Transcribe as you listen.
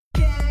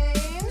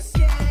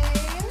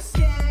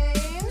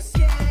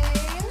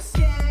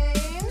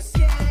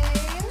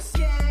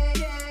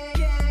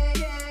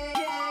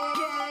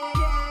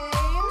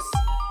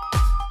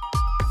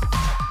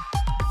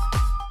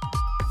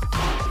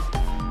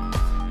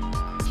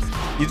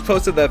You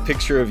posted that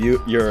picture of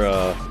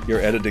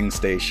your editing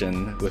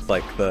station with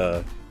like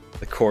the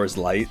Coors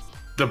Light.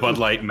 The Bud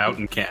Light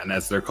Mountain Can,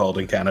 as they're called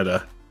in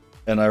Canada.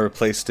 And I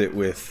replaced it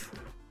with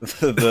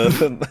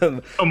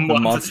the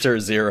Monster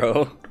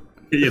Zero.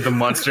 Yeah, the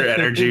Monster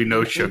Energy,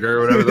 no sugar,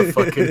 or whatever the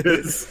fuck it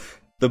is.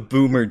 The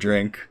boomer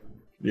drink.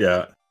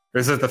 Yeah.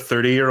 Is it the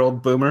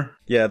 30-year-old boomer?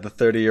 Yeah, the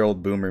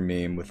 30-year-old boomer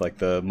meme with like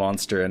the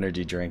Monster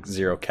Energy drink,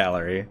 0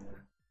 calorie.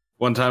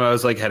 One time I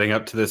was like heading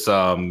up to this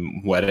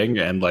wedding,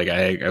 and like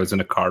I was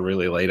in a car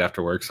really late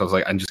after work, so I was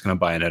like, I'm just gonna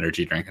buy an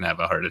energy drink and have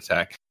a heart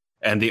attack.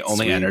 And the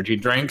only energy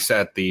drinks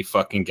at the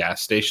fucking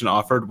gas station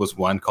offered was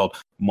one called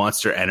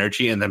Monster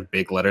Energy, and then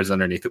big letters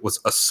underneath it was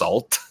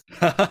assault.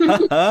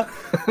 I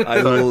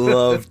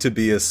love to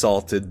be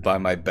assaulted by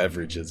my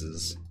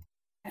beverages.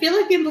 I feel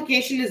like the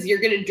implication is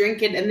you're gonna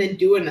drink it and then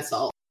do an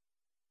assault.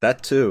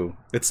 That too.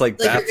 It's like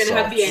you're gonna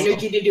have the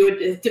energy to do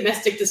a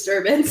domestic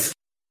disturbance.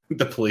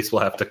 The police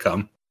will have to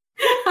come.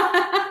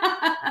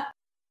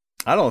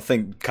 I don't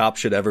think cops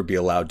should ever be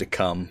allowed to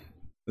come.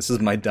 This is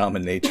my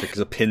dominatrix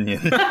opinion.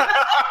 That's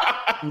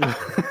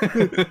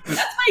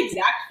my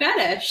exact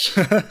fetish.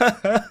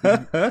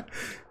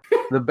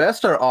 The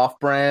best are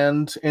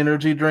off-brand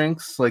energy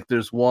drinks. Like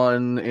there's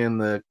one in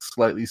the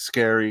slightly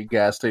scary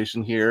gas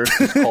station here.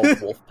 It's called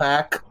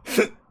Wolfpack.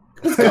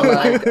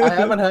 I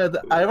haven't had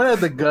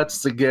the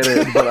guts to get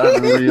it, but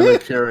I'm really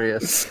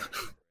curious.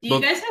 Do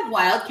you guys have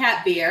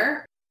Wildcat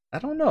beer? I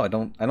don't know. I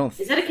don't.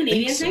 Is that a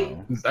Canadian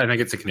thing? I think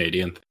it's a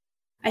Canadian.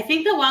 I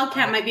think the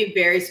Wildcat might be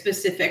very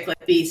specific,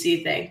 like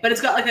BC thing, but it's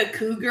got like a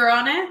cougar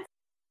on it,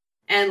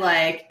 and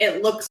like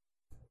it looks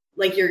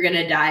like you're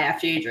gonna die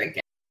after you drink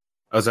it.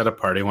 I was at a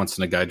party once,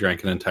 and a guy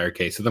drank an entire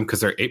case of them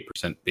because they're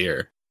 8%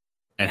 beer,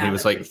 and he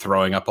was like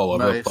throwing up all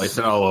over the place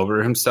and all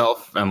over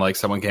himself. And like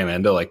someone came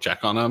in to like check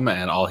on him,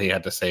 and all he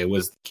had to say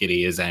was,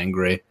 "Kitty is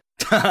angry."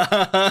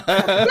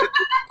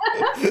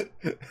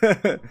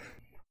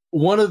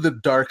 One of the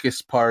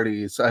darkest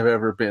parties I've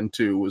ever been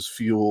to was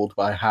fueled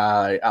by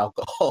high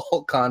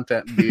alcohol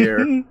content beer.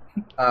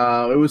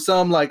 It was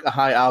some like a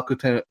high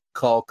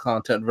alcohol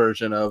content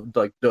version of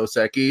like Dos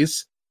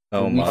Equis.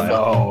 Oh my!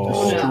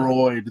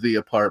 Destroyed the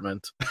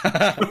apartment.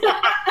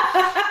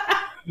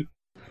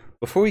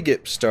 Before we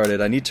get started,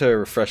 I need to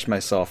refresh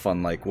myself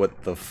on like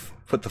what the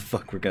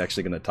fuck we're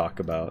actually going to talk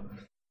about.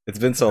 It's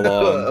been so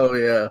long. Oh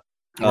yeah,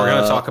 we're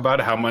going to talk about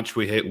how much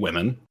we hate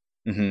women.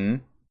 Mm-hmm.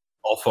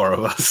 All 4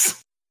 of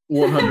us.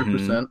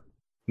 100%.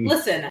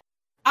 Listen,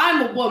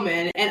 I'm a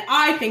woman, and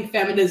I think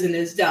feminism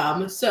is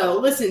dumb, so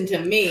listen to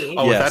me.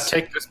 Oh, yes. With that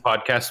take, this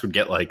podcast would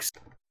get like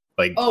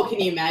oh, can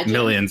you imagine?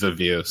 Millions of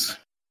views.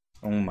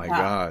 Oh my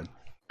god.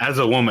 As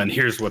a woman,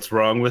 here's what's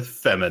wrong with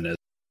feminism.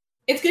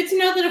 It's good to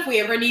know that if we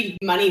ever need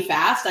money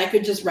fast, I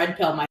could just red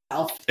pill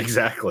myself.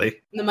 Exactly.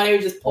 And the money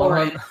would just pour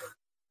in.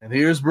 And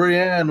here's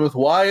Brienne with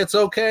why it's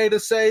okay to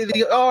say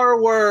the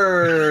R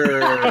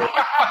word.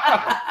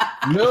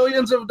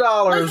 Millions of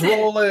dollars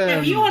roll in.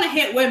 If you want to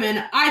hit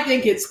women, I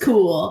think it's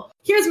cool.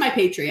 Here's my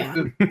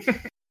Patreon.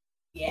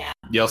 Yeah.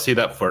 Y'all see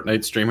that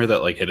Fortnite streamer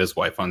that like hit his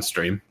wife on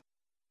stream?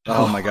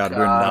 Oh my god,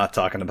 we're not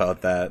talking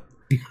about that.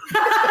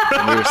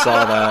 And we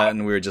saw that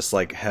and we were just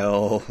like,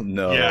 hell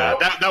no. Yeah,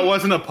 that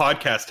wasn't a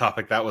podcast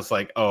topic. That was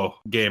like, oh,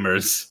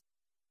 gamers.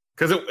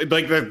 Because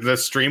like the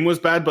stream was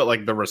bad, but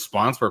like the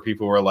response where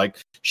people were like,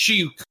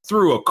 she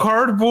threw a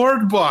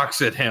cardboard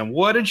box at him.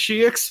 What did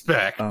she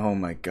expect? Oh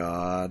my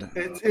god!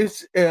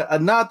 It's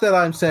not that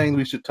I'm saying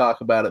we should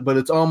talk about it, but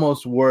it's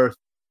almost worth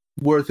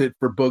it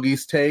for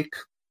Boogie's take.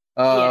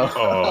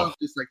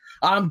 Just like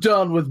I'm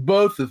done with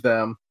both of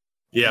them.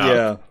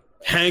 Yeah.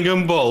 Hang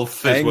them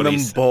both. Hang them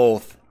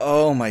both.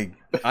 Oh my!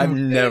 I've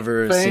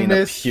never seen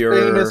a pure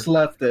famous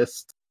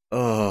leftist.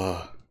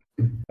 Oh.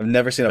 I've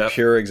never seen a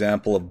pure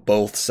example of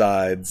both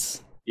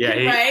sides.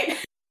 Yeah,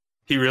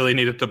 he really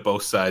needed to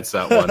both sides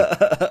that one.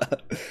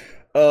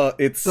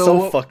 It's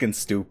so fucking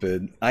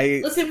stupid.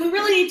 Listen, we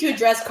really need to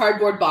address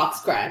cardboard box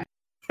crime.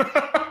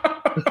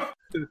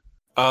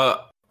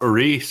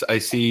 Reese, I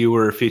see you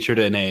were featured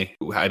in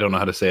I don't know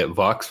how to say it,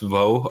 Vox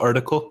Vo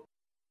article.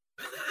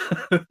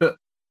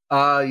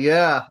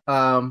 Yeah.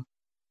 My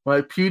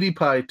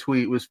PewDiePie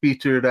tweet was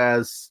featured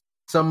as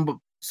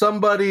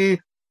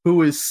somebody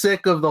who is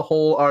sick of the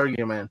whole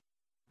argument,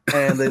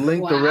 and they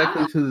linked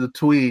directly to the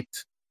tweet.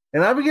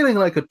 And I've been getting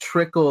like a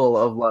trickle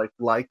of like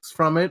likes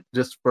from it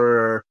just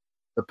for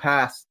the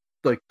past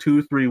like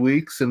 2-3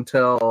 weeks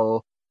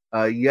until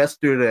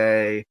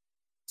yesterday.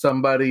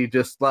 Somebody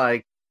just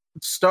like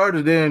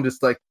started in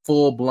just like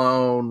full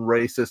blown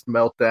racist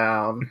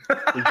meltdown,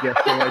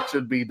 suggesting I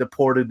should be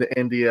deported to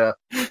India,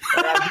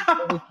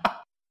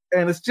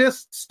 and it's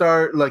just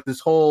like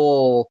this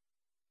whole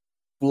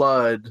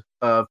flood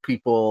of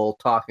people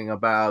talking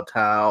about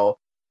how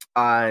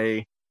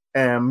I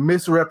am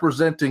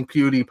misrepresenting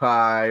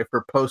PewDiePie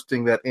for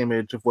posting that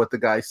image of what the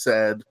guy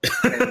said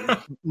and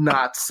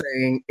not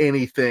saying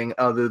anything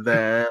other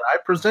than I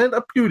present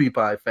a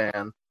PewDiePie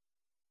fan.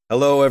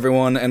 Hello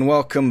everyone and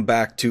welcome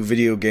back to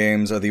Video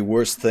Games Are the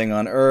Worst Thing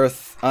on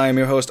Earth. I am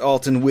your host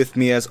Alton. With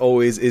me as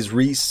always is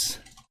Reese.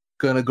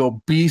 Gonna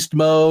go beast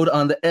mode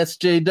on the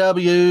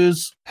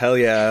SJWs. Hell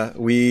yeah.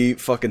 We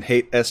fucking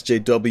hate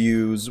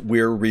SJWs.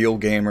 We're real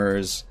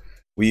gamers.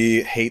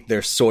 We hate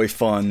their soy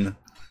fun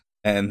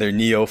and their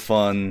Neo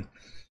fun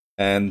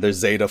and their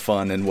Zeta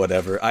fun and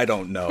whatever. I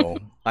don't know.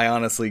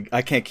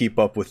 I can't keep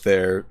up with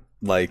their,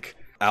 like,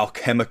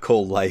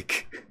 alchemical,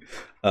 like,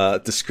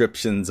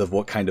 descriptions of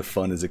what kind of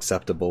fun is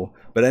acceptable.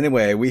 But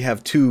anyway, we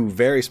have two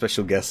very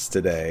special guests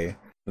today.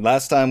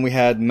 Last time we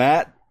had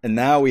Matt, and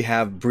now we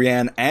have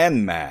Brienne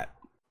and Matt.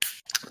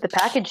 The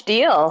package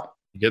deal.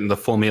 You're getting the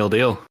full meal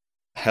deal.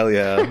 Hell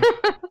yeah.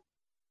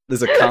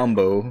 There's a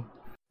combo.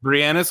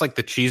 Brianna's like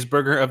the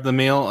cheeseburger of the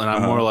meal, and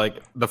I'm more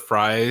like the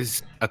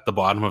fries at the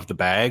bottom of the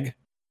bag.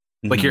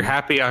 Like, you're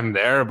happy I'm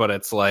there, but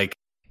it's like,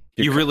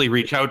 you really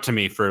reach out to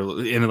me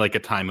in like a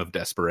time of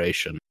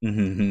desperation.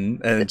 And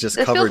it just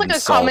This covered feels like in a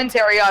salt.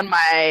 commentary on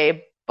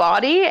my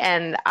body,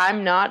 and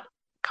I'm not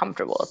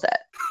comfortable with it.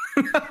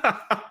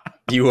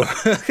 You are.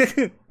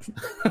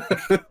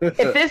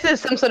 If this is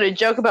some sort of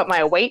joke about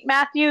my weight,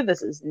 Matthew,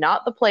 this is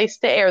not the place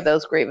to air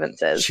those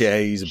grievances.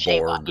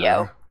 Shame on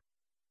you.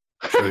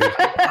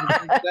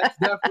 That's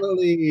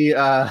definitely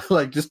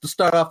like, just to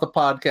start off the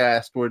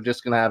podcast, we're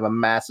just gonna have a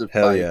massive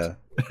Hell fight. yeah.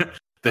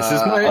 This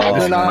is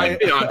my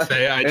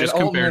fiance. I just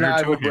compared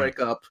her to will him. break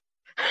up.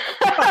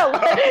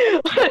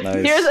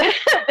 Nice.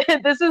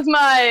 This is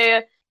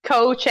my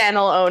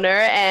co-channel owner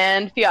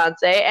and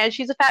fiance, and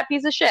she's a fat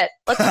piece of shit.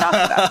 Let's talk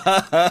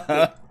about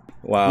it.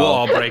 Wow. We'll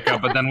all break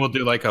up, but then we'll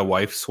do like a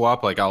wife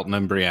swap. Like Alton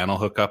and Brianna will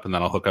hook up, and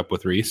then I'll hook up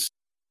with Reese.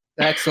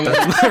 Excellent.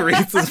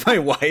 Reese is my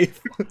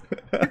wife.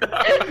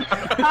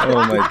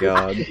 Oh my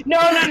god.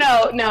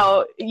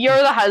 No. You're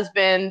the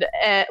husband.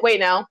 Wait,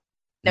 no.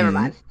 Never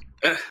mind.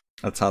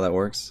 That's how that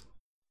works.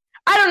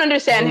 I don't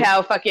understand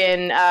how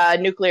fucking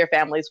nuclear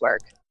families work.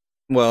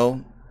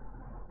 Well,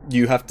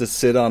 you have to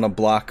sit on a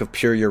block of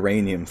pure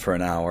uranium for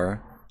an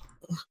hour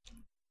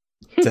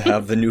to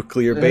have the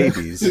nuclear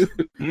babies.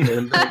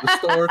 And the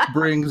stork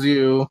brings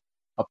you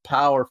a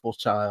powerful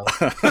child.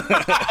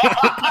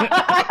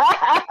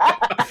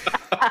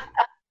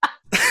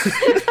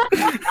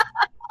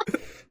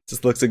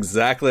 Just looks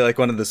exactly like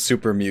one of the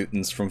super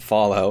mutants from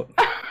Fallout.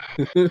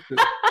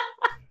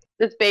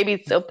 This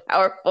baby's so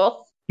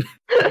powerful.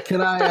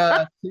 Can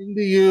I sing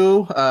to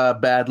you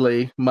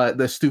badly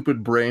the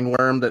stupid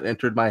brainworm that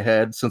entered my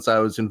head since I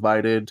was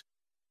invited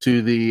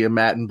to the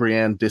Matt and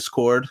Brienne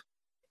Discord?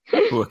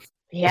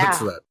 Yeah. What's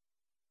that?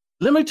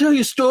 Let me tell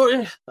you a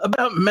story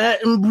about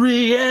Matt and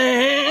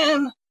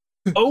Brienne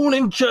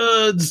owning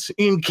chuds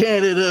in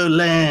Canada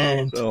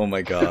land. Oh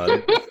my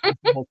god. The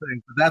whole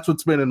thing. That's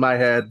what's been in my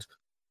head.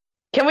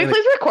 Can we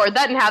please record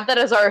that and have that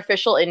as our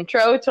official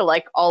intro to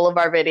like all of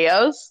our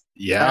videos?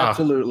 Yeah.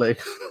 Absolutely.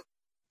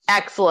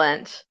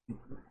 Excellent.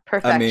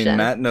 Perfection. I mean,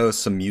 Matt knows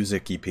some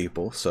music-y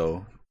people,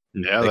 so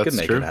Yeah, they that's could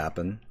make true. it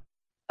happen.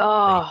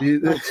 Oh,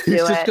 He's let's just do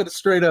it. going to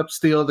straight up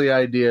steal the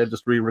idea,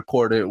 just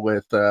re-record it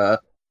with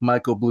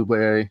Michael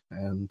Bublé.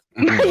 And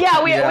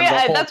yeah, we the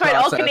whole that's right.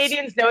 All process.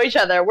 Canadians know each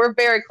other. We're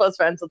very close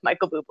friends with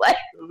Michael Bublé.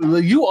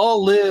 You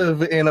all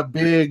live in a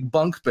big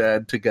bunk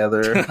bed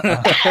together.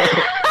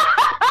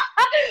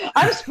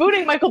 I'm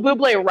spooning Michael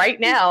Bublé right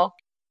now.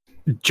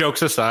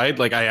 Jokes aside,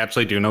 like I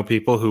actually do know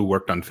people who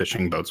worked on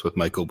fishing boats with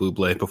Michael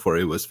Bublé before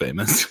he was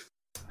famous.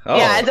 Oh.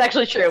 Yeah, it's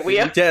actually true.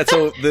 Yeah,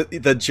 so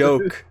the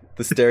joke,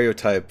 the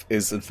stereotype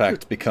is in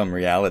fact become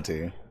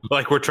reality.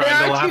 Like we're trying There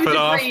to are laugh two it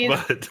off, degrees.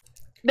 but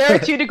There are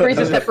 2 degrees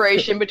of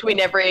separation between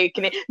every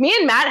Canadian. Me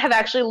and Matt have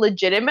actually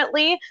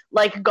legitimately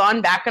like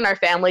gone back in our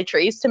family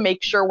trees to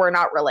make sure we're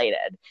not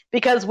related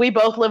because we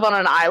both live on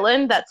an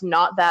island that's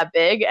not that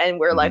big, and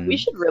we're like, we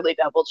should really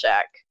double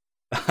check.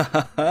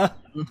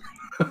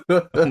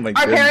 Oh my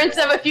Our goodness. parents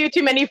have a few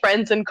too many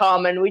friends in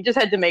common. We just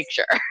had to make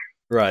sure.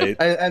 Right.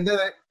 and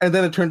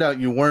then it turned out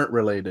you weren't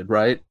related,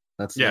 right?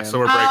 That's the yeah, end. so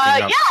we're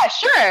breaking up. Yeah,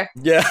 sure.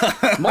 Yeah.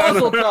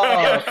 Mazel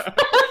tov!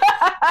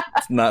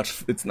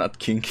 It's not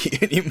kinky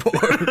anymore.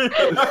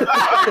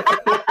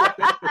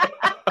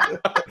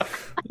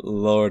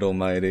 Lord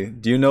almighty.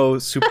 Do you know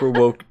Super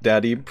Woke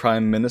Daddy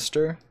Prime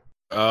Minister?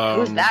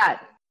 Who's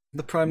that?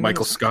 The Prime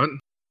Michael Minister? Scunt?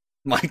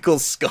 Michael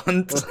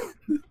Scunt.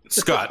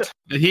 Scott.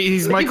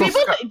 He's Do Michael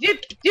people, Scott.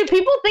 do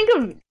people think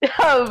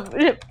of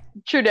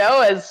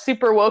Trudeau as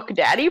super woke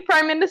daddy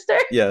prime minister?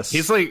 Yes.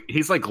 He's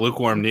like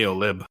lukewarm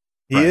neo-lib.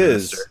 He Prime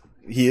is. Minister.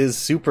 He is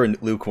super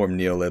lukewarm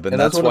neo-lib, and And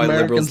that's that's what why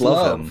liberals Americans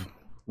love love. him.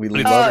 We Oh,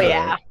 love Oh him.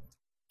 yeah.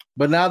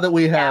 But now that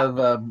we have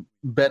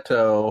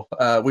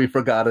Beto, we've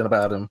forgotten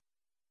about him.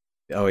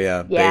 Oh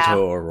yeah, Yeah. Beto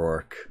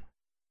O'Rourke.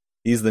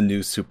 He's the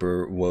new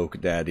super woke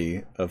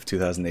daddy of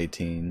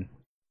 2018.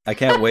 I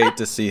can't wait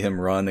to see him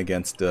run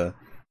against a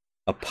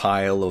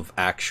pile of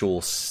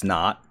actual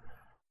snot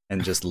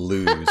and just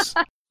lose.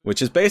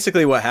 Which is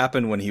basically what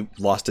happened when he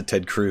lost to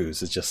Ted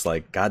Cruz. It's just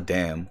like,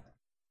 goddamn.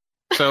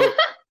 So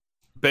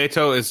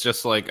Beto is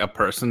just like a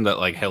person that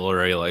like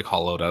Hillary like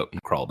hollowed out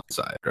and crawled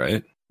inside,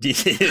 right?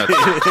 He's just a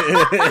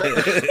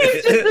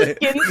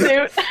skin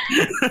suit.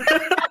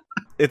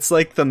 It's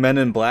like the Men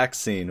in Black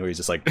scene where he's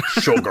just like,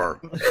 sugar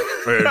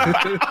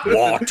and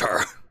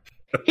water.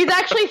 He's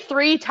actually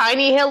 3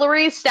 tiny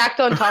Hillarys stacked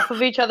on top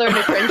of each other in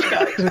a trench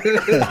coat.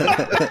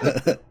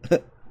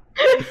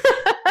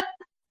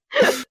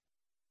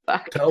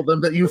 Fuck. Tell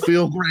them that you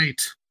feel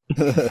great.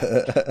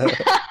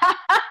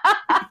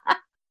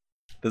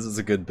 This is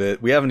a good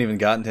bit. We haven't even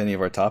gotten to any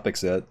of our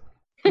topics yet.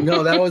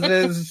 No, that was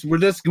it. We're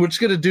just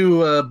gonna do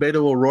Beto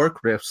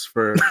O'Rourke riffs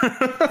for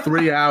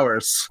 3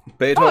 hours.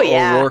 Beto Oh,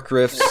 yeah. O'Rourke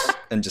riffs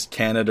and just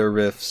Canada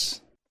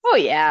riffs. Oh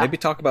yeah. Maybe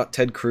talk about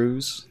Ted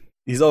Cruz.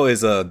 He's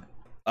always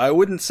I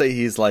wouldn't say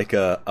he's like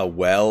a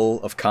well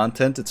of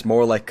content. It's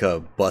more like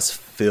a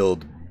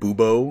bus-filled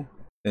bubo.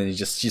 And you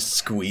just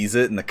squeeze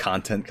it and the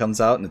content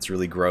comes out and it's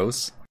really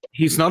gross.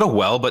 He's not a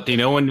well, but do you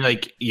know when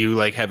like you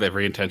like have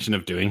every intention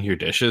of doing your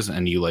dishes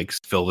and you like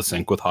fill the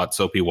sink with hot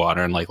soapy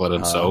water and like let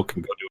them soak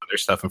and go do other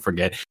stuff and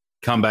forget,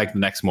 come back the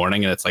next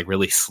morning and it's like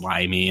really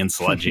slimy and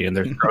sludgy and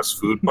there's gross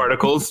food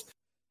particles.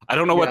 I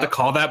don't know what to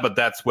call that, but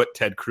that's what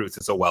Ted Cruz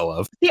is a well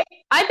of. Yeah,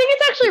 I think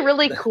it's actually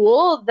really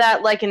cool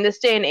that, like, in this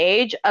day and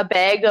age, a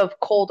bag of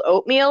cold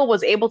oatmeal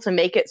was able to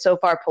make it so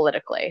far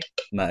politically.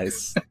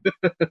 Nice.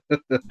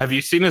 Have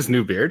you seen his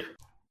new beard?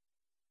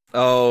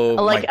 Oh,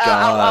 Like my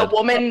God. a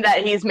woman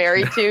that he's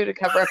married to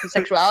cover up his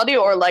sexuality,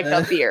 or like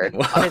a beard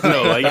on his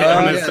No, face.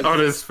 like on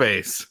his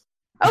face.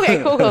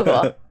 Okay,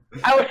 cool.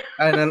 I would,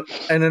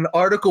 And an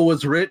article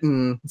was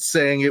written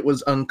saying it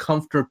was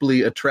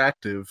uncomfortably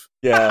attractive.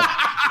 Yeah.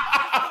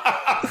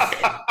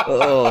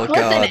 Oh, listen,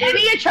 God.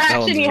 any That attraction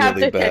one's you have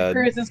really to Ted bad.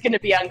 Cruz is going to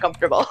be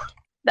uncomfortable.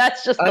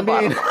 That's just the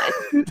bottom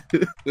line.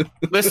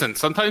 Listen,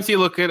 sometimes you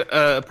look at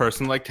a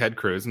person like Ted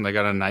Cruz and they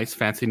got a nice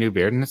fancy new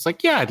beard and it's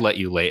like, yeah, I'd let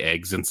you lay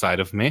eggs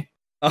inside of me.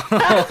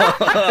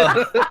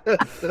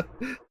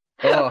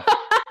 Oh,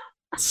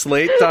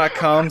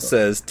 Slate.com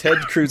says Ted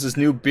Cruz's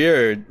new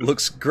beard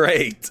looks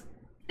great.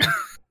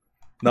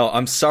 No,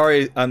 I'm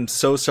sorry. I'm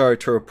so sorry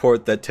to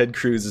report that Ted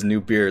Cruz's new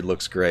beard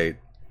looks great.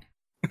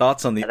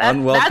 Thoughts on the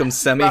unwelcome that's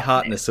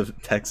semi-hotness of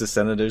Texas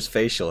Senator's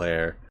facial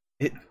hair?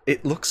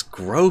 It looks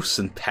gross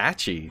and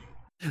patchy.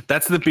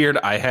 That's the beard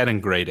I had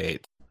in grade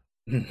 8.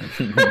 I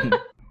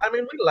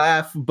mean, we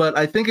laugh, but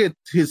I think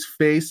his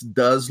face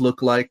does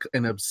look like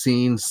an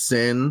obscene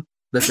sin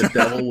that the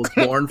devil was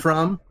born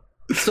from.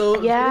 So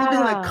anything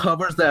that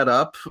covers that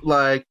up,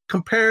 like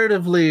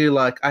comparatively,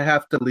 like I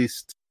have to at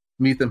least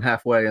meet them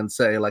halfway and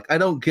say, like, I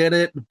don't get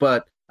it,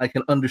 but I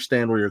can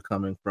understand where you're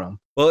coming from.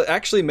 Well, it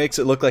actually makes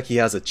it look like he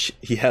has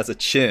a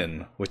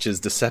chin, which is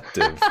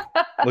deceptive.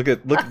 Look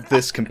at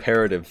this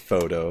comparative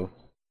photo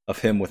of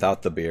him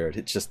without the beard.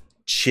 It's just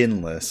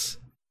chinless,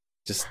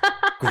 just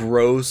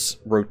gross,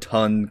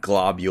 rotund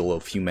globule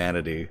of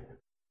humanity.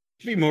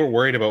 Should be more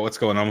worried about what's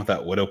going on with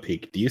that widow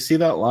peak. Do you see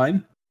that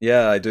line?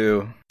 Yeah, I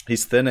do.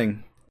 He's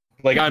thinning.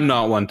 Like, I'm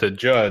not one to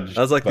judge.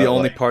 That's like the but,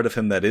 only like, part of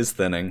him that is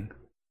thinning.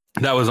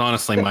 That was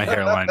honestly my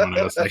hairline when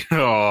I was like,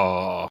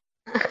 oh.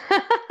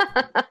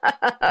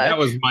 That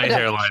was my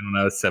hairline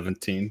when I was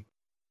 17.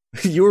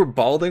 You were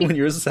balding when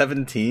you were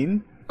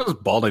 17? I was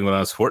balding when I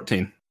was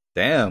 14.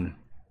 Damn.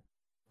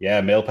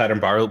 Yeah, male pattern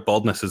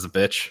baldness is a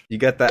bitch. You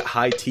got that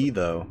high T,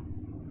 though.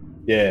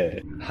 Yeah.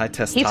 High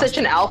testosterone. He's such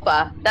an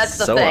alpha. That's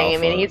the So thing. alpha.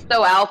 I mean, he's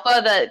so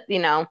alpha that, you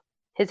know,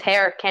 his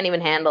hair can't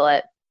even handle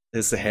it.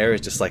 His hair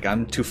is just like,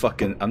 I'm too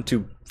fucking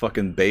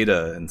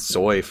beta and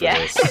soy for Yeah.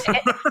 this.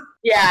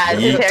 Yeah,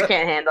 his Yeet. hair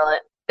can't handle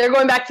it. They're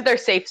going back to their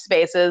safe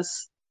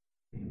spaces.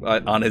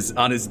 On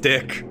his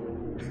dick.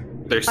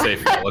 They're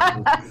safe.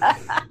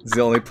 It's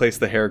the only place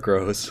the hair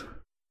grows.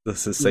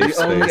 This is safe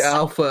The only space.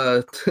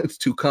 alpha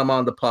to come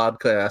on the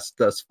podcast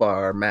thus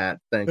far, Matt.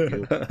 Thank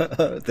you.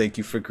 Thank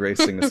you for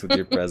gracing us with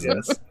your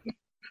presence.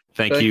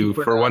 Thank you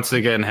for once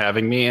again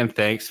having me, and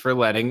thanks for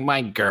letting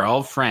my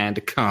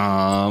girlfriend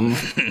come.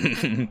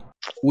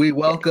 We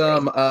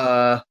welcome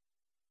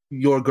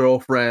your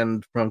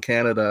girlfriend from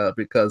Canada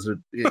because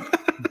it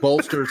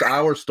bolsters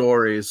our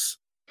stories.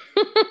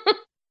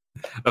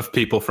 Of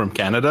people from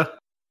Canada?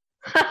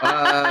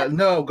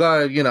 No,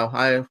 God, you know,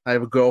 I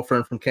have a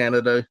girlfriend from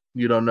Canada.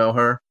 You don't know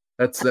her.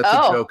 That's a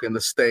joke in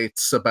the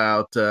States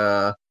about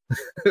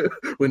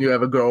when you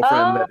have a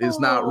girlfriend that is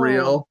not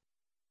real.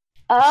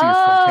 She's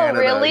from Canada.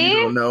 Really?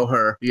 You don't know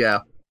her. Yeah.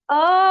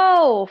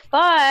 Oh,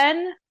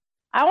 fun.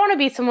 I want to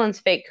be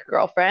someone's fake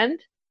girlfriend,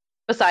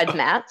 besides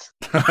Matt's.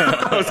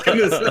 I was going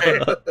to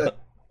say.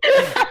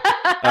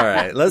 All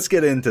right, let's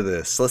get into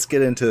this.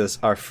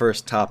 Our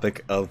first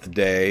topic of the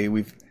day.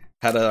 We've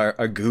had our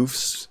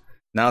goofs.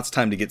 Now it's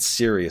time to get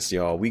serious,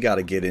 y'all. We got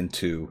to get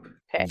into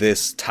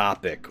this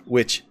topic,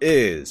 which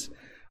is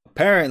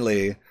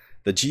apparently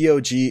the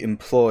GOG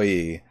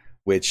employee,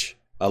 which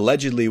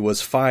allegedly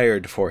was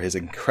fired for his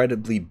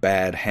incredibly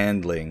bad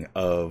handling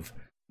of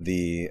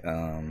the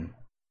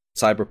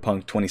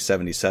Cyberpunk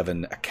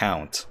 2077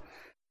 account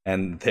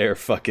and their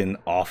fucking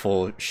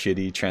awful,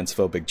 shitty,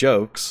 transphobic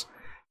jokes,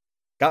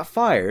 got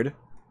fired,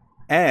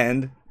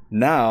 and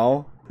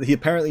now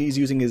he's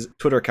using his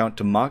Twitter account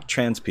to mock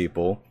trans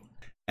people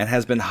and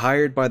has been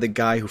hired by the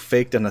guy who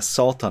faked an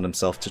assault on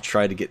himself to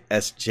try to get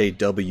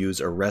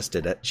SJWs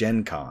arrested at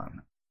Gen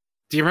Con.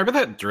 Do you remember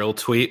that drill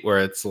tweet where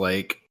it's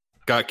like,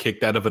 got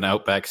kicked out of an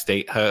Outback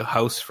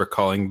Steakhouse for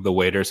calling the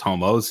waiters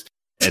homos,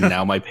 and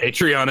now my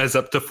Patreon is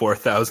up to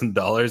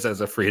 $4,000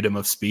 as a freedom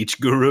of speech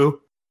guru.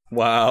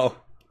 Wow.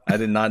 I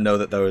did not know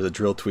that there was a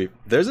drill tweet.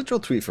 There's a drill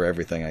tweet for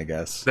everything, I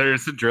guess.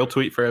 There's a drill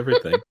tweet for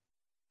everything.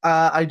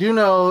 I do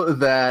know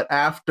that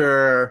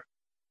after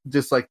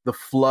just like the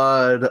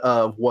flood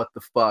of what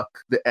the fuck,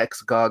 the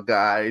ex-GOG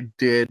guy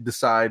did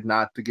decide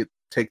not to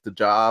take the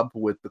job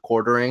with the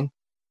quartering.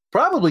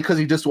 Probably because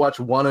he just watched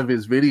one of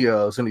his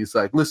videos and he's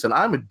like, listen,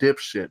 I'm a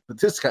dipshit, but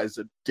this guy's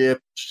a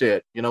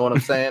dipshit. You know what I'm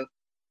saying?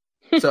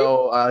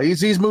 So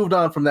he's moved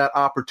on from that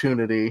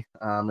opportunity.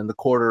 And the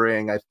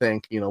quartering, I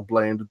think,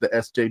 blamed the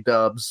SJ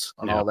Dubs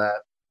on all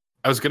that.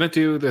 I was going to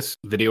do this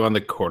video on the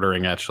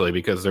quartering, actually,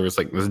 because there was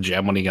like this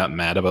gem when he got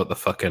mad about the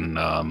fucking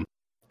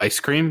ice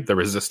cream, the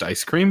Resist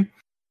ice cream.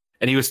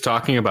 And he was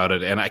talking about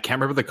it, and I can't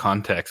remember the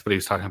context, but he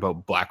was talking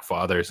about black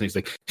fathers. And he's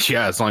like,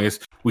 yeah, as long as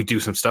we do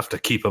some stuff to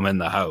keep them in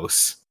the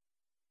house.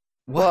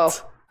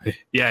 What?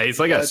 Yeah, he's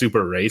like a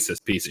super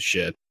racist piece of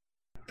shit.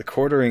 The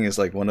quartering is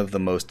like one of the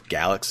most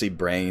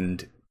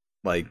galaxy-brained,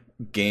 like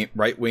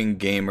right-wing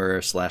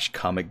gamer /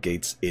 Comic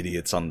Gates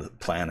idiots on the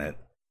planet.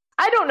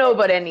 I don't know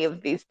about any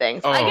of these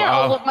things. I get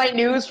all of my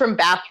news from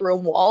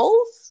bathroom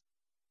walls.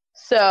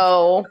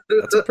 So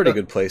that's a pretty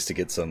good place to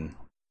get some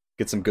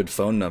good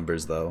phone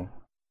numbers, though.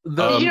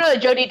 Did you know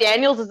that Jody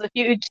Daniels is a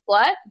huge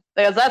slut?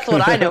 Because that's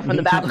what I know from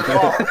the bathroom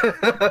wall.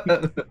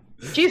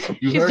 She's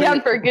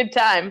down for a good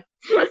time.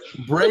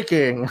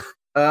 Breaking.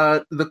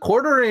 The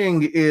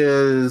quartering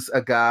is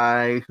a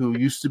guy who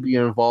used to be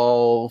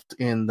involved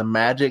in the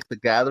Magic the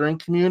Gathering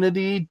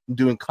community,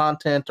 doing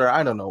content or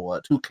I don't know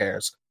what. Who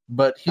cares?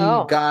 But he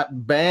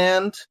got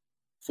banned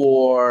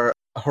for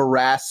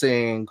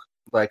harassing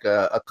like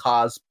a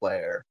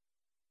cosplayer.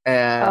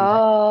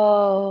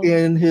 And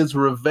in his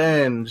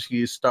revenge,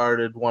 he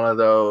started one of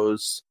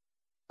those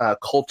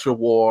culture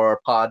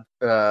war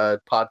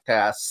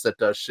podcasts that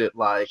does shit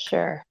like,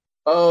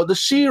 the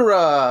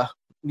She-Ra,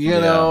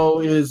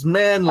 is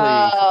manly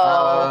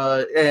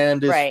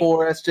and is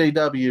for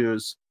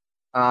SJWs.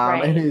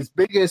 And his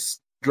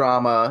biggest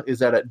drama is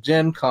that at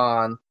Gen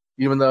Con,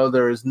 even though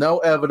there is no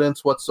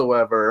evidence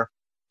whatsoever,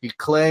 he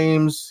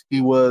claims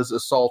he was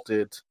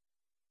assaulted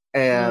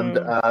and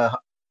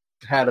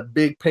had a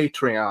big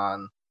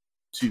Patreon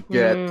to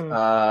get,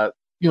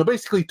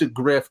 basically to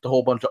grift a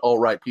whole bunch of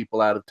alt-right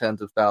people out of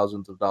tens of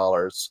thousands of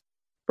dollars.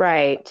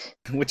 Right.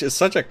 Which is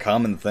such a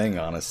common thing,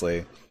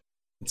 honestly.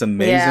 It's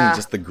amazing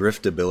just the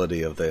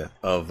griftability of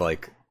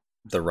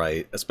the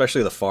right,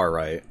 especially the far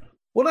right.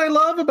 What I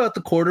love about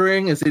the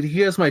quartering is that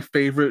he has my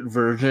favorite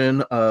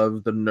version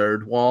of the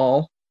nerd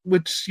wall,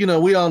 which,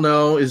 we all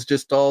know is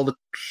just all the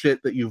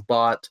shit that you've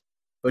bought.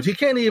 But he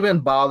can't even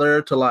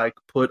bother to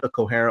put a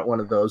coherent one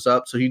of those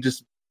up, so he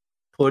just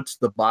puts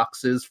the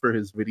boxes for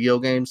his video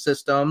game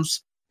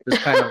systems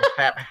just kind of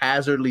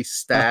haphazardly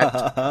stacked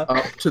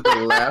up to the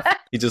left.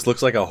 He just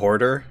looks like a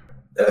hoarder.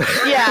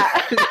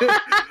 Yeah.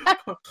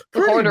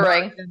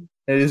 Hoardering.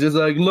 And he's just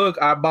like,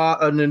 look, I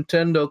bought a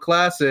Nintendo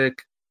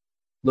Classic.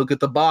 Look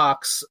at the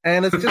box.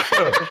 And it's just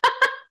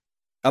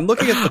I'm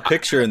looking at the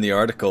picture in the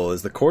article.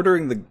 Is the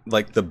quartering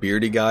the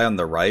beardy guy on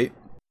the right?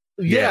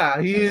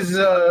 Yeah, he's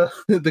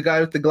the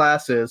guy with the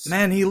glasses.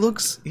 Man, he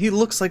looks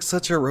like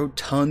such a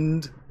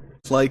rotund,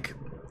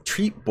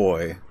 treat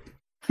boy.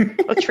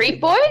 A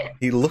treat boy?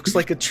 He looks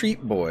like a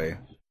treat boy.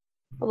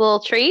 A little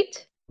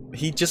treat?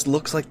 He just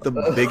looks like the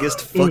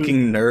biggest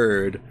fucking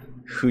nerd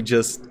who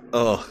just,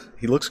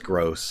 he looks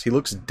gross. He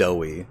looks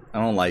doughy.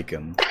 I don't like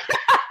him.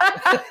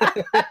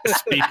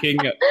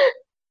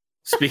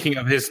 Speaking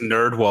of his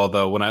nerd wall,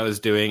 though, when I was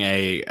doing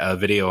a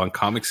video on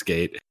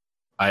Comicsgate,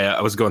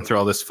 I was going through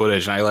all this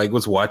footage and I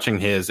was watching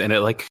his, and I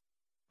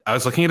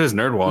was looking at his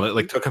nerd wall and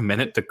it took a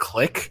minute to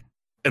click,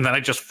 and then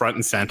I just front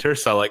and center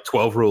saw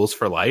 12 Rules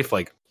for Life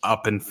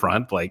up in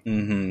front,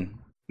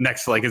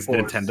 next to his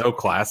Nintendo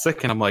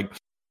Classic, and I'm like,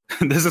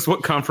 this is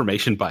what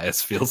confirmation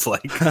bias feels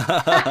like.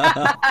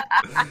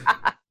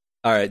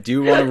 All right, do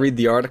you want to read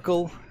the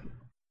article?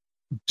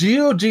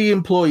 GOG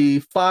employee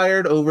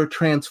fired over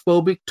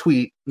transphobic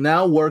tweet,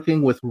 now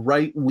working with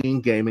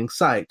right-wing gaming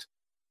site.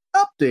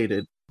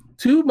 Updated.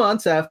 2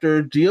 months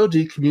after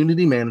GOG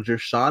community manager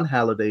Sean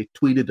Halliday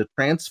tweeted a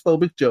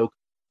transphobic joke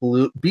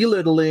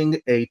belittling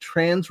a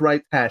trans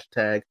rights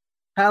hashtag,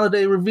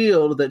 Halliday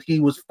revealed that he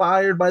was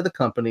fired by the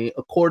company,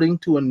 according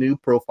to a new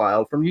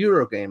profile from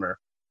Eurogamer.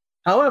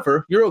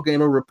 However,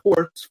 Eurogamer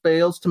reports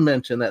fails to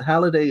mention that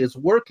Halliday is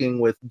working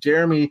with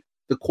Jeremy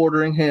the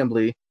Quartering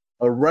Hambly,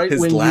 a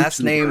right-wing His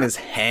last YouTuber. name is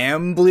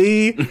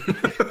Hambly?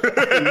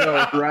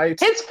 No, right?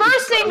 His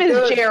first name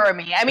is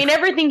Jeremy. I mean,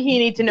 everything you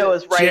need to know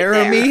is right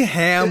Jeremy there.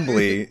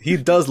 Hambly. He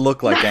does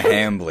look like a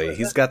Hambly.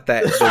 He's got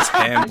this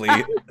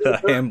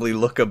Hambly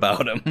look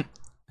about him.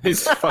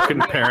 His fucking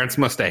parents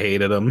must have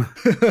hated him.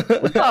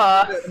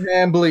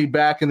 Hambly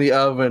back in the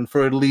oven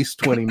for at least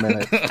 20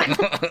 minutes.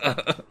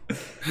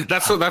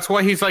 That's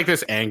why he's like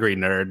this angry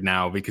nerd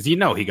now, because he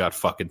got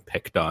fucking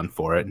picked on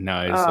for it. And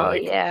now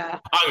he's yeah.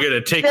 I'm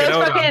gonna take it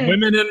out on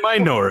women and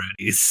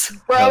minorities.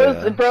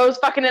 Bros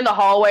fucking in the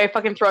hallway,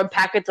 fucking throwing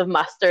packets of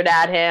mustard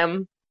at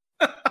him.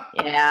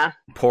 Yeah.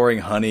 Pouring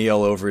honey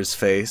all over his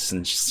face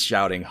and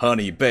shouting,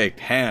 "Honey baked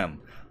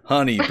ham!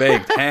 Honey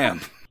baked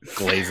ham!"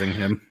 Glazing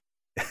him.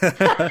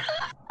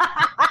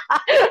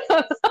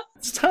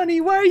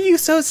 Honey, why are you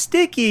so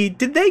sticky?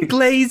 Did they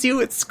glaze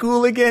you at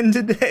school again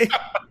today?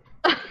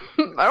 I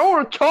don't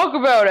want to talk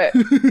about it.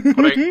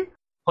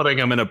 Putting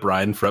him in a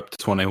brine for up to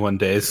 21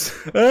 days.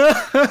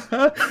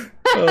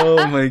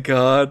 Oh my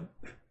god.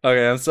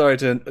 Okay, I'm sorry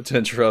to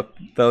interrupt.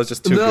 That was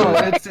just too good.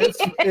 No,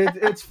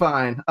 it's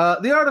fine.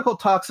 The article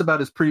talks about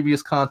his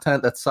previous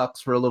content that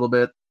sucks for a little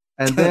bit,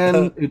 and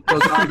then it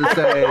goes on to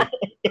say,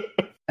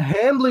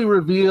 Hambly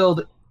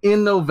revealed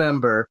in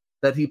November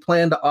that he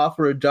planned to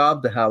offer a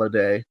job to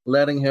Halliday,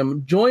 letting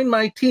him join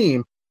my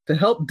team to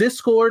help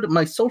Discord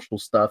my social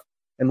stuff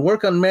and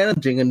work on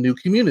managing a new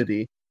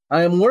community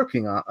I am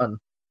working on.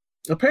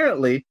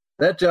 Apparently,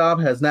 that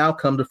job has now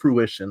come to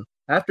fruition.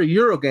 After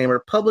Eurogamer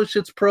published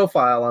its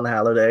profile on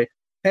Halliday,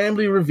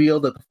 Hambly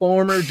revealed that the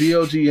former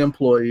GOG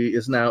employee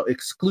is now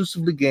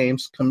Exclusively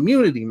Games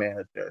community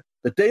manager.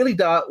 The Daily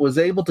Dot was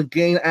able to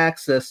gain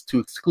access to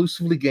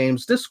Exclusively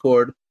Games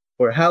Discord,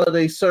 where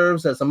Halliday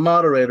serves as a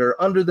moderator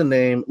under the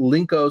name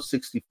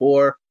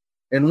Linko64.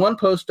 In one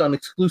post on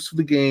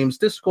Exclusively Games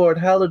Discord,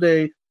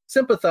 Halliday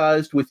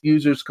sympathized with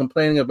users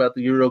complaining about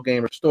the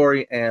Eurogamer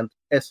story and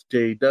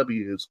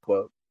SJW's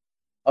quote.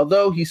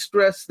 Although he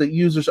stressed that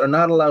users are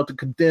not allowed to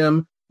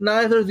condemn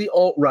neither the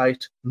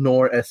alt-right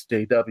nor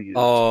SJW.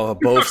 Oh,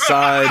 both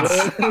sides.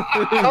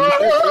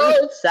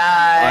 Both sides.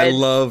 I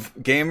love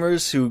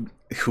gamers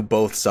who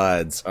both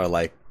sides are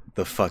like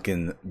the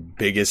fucking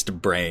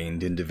biggest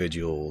brained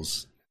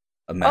individuals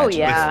imaginable. Oh,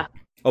 yeah.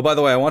 Oh, by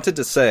the way, I wanted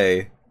to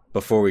say,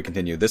 before we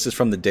continue, this is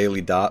from the Daily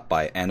Dot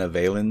by Anna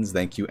Valens.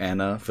 Thank you,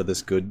 Anna, for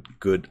this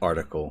good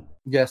article.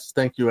 Yes,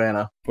 thank you,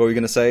 Anna. What were you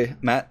going to say,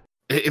 Matt?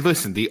 Hey,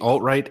 listen, the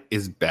alt-right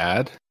is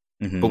bad,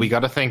 but we got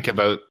to think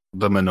about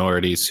the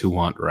minorities who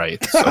want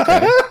rights,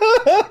 okay?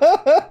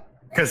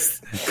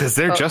 Because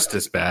they're just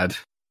as bad.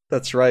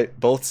 That's right,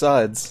 both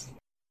sides.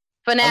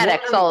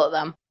 Fanatics, all of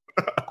them.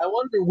 I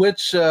wonder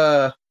which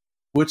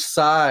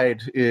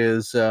side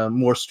is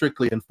more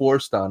strictly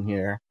enforced on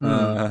here. All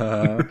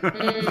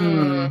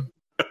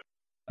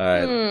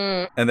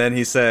right. And then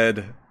he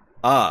said,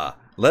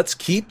 let's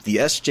keep the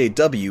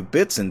SJW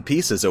bits and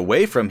pieces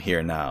away from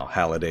here now,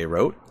 Halliday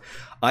wrote.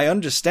 I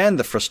understand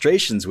the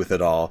frustrations with it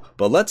all,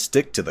 but let's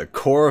stick to the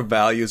core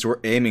values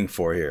we're aiming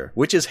for here,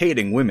 which is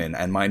hating women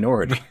and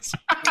minorities.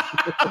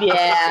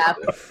 Yeah.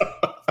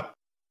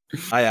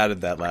 I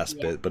added that last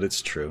bit, but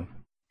it's true.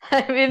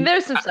 I mean,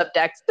 there's some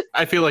subtext.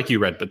 I feel like you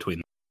read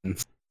between them.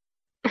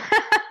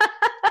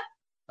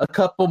 A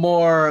couple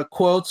more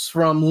quotes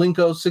from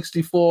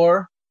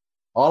Linko64.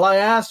 All I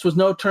asked was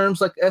no terms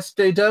like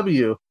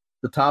SJW.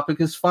 The topic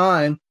is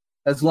fine,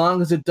 as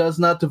long as it does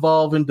not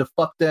devolve into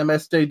fuck them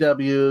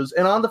SJWs,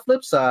 and on the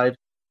flip side,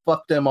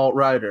 fuck them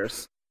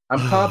alt-righters. I'm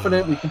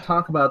confident we can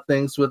talk about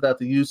things without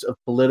the use of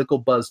political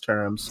buzz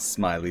terms.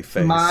 Smiley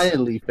face.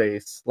 Smiley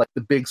face, like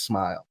the big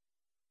smile.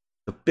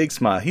 The big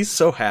smile. He's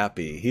so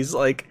happy. He's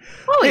like,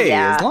 Oh, hey,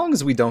 yeah. as long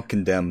as we don't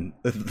condemn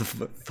the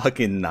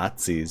fucking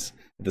Nazis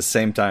at the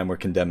same time we're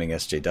condemning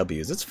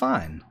SJWs, it's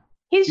fine.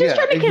 He's just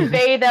trying to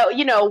convey that,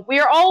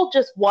 we're all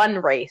just one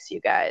race, you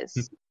guys.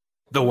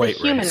 The white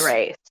the human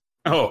race.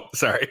 Oh,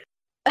 sorry.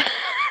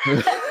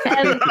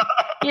 And,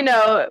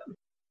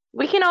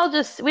 we can all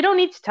we don't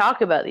need to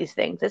talk about these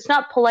things. It's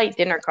not polite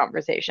dinner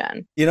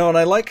conversation. And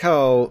I like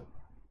how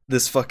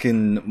this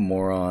fucking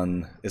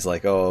moron is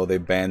like, oh, they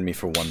banned me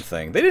for one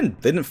thing. They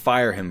didn't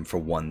fire him for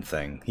one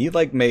thing. He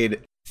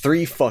made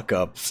 3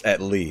 fuck-ups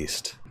at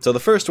least. So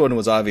the first one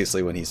was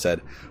obviously when he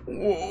said,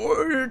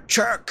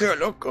 "Check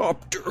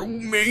helicopter,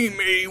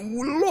 me,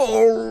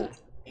 lol,"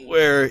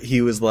 where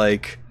he was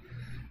like,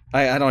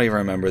 I don't even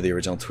remember the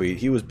original tweet.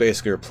 He was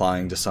basically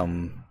replying to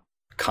some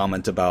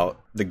comment about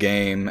the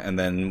game and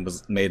then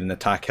made an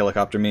attack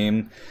helicopter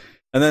meme.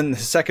 And then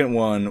his second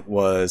one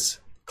was,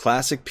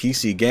 "Classic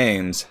PC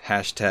games,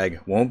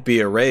 # won't be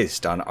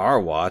erased on our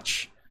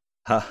watch."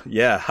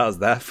 Yeah, how's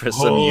that for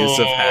some use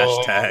of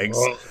hashtags?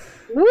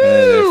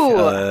 Woo!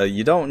 And if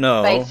you don't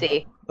know,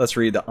 Spicy. let's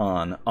read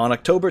on. On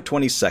October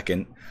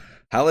 22nd,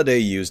 Halliday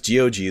used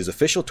GOG's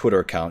official Twitter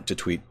account to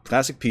tweet,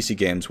 "Classic PC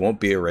games won't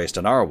be erased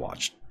on our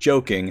watch."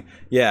 Joking,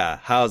 yeah,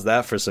 how's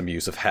that for some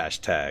use of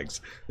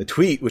hashtags? The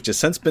tweet, which has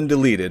since been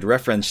deleted,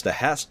 referenced the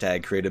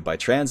hashtag created by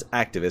trans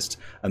activists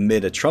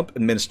amid a Trump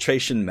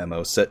administration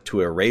memo set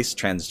to erase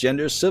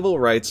transgender civil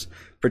rights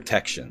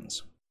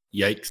protections.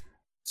 Yikes.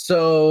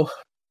 So,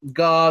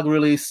 GOG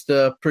released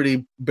a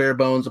pretty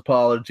bare-bones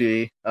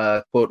apology,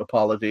 quote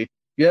apology.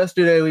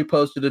 Yesterday, we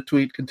posted a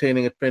tweet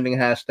containing a trending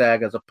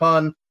hashtag as a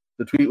pun.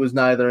 The tweet was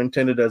neither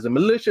intended as a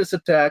malicious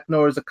attack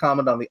nor as a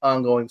comment on the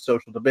ongoing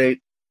social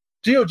debate.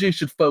 GOG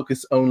should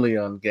focus only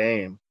on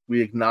game. We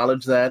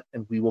acknowledge that,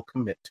 and we will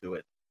commit to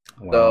it.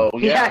 Wow. So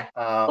yeah,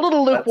 A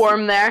little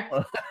lukewarm there.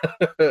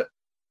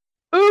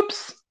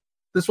 Oops.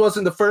 This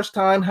wasn't the first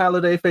time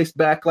Halliday faced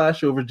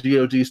backlash over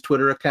GOG's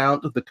Twitter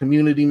account. The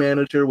community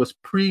manager was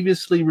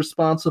previously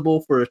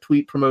responsible for a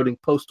tweet promoting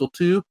Postal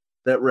 2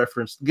 that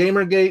referenced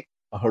Gamergate,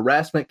 a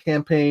harassment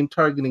campaign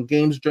targeting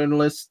games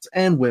journalists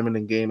and women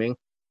in gaming.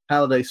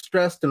 Halliday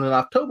stressed in an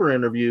October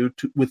interview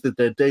with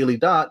the Daily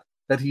Dot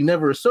that he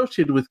never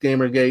associated with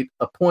Gamergate,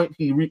 a point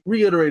he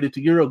reiterated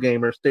to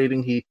Eurogamer,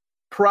 stating he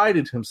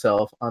prided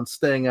himself on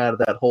staying out of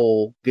that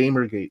whole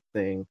Gamergate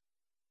thing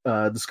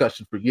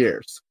discussion for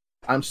years.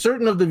 I'm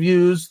certain of the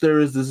views.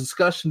 There is this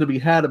discussion to be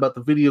had about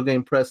the video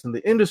game press and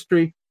the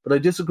industry, but I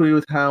disagree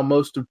with how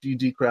most of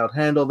GG Crowd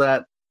handle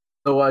that,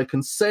 though I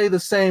can say the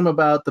same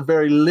about the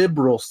very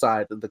liberal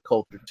side of the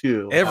culture,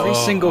 too. Every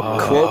single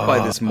quote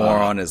by this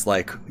moron is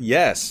like,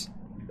 yes,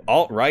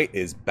 alt-right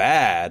is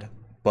bad,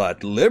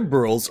 but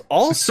liberals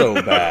also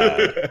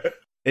bad.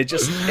 It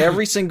just,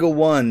 every single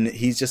one,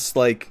 he's just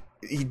like,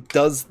 he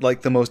does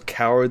like the most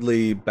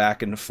cowardly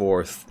back and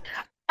forth.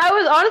 I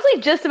was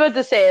honestly just about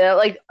to say that,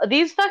 like,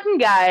 these fucking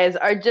guys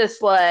are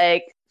just,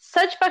 like,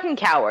 such fucking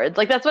cowards.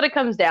 Like, that's what it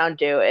comes down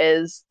to,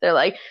 is they're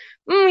like,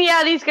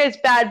 yeah, these guys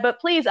bad, but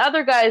please,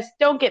 other guys,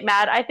 don't get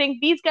mad. I think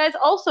these guys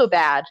also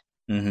bad.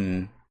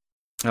 Mm-hmm.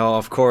 Oh,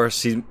 of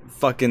course,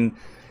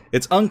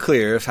 it's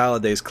unclear if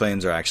Halliday's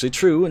claims are actually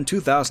true. In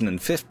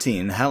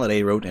 2015,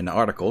 Halliday wrote an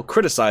article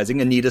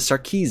criticizing Anita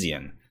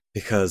Sarkeesian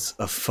because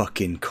of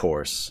fucking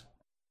course.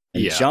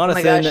 And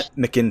Jonathan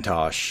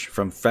McIntosh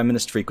from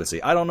Feminist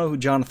Frequency. I don't know who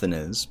Jonathan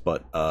is,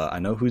 but I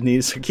know who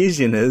Anita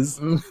Sarkeesian is.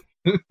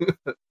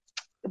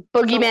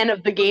 Boogeyman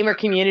of the gamer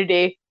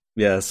community.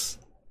 Yes.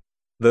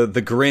 The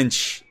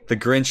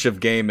Grinch of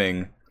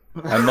gaming.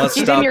 I must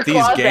stop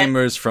these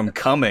gamers from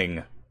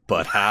coming,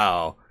 but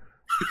how?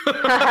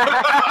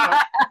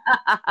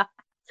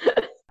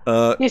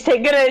 She's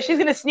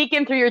gonna sneak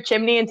in through your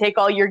chimney and take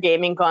all your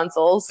gaming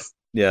consoles.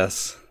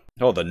 Yes.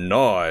 Oh, the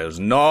noise.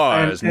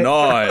 No, it's the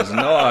nerds.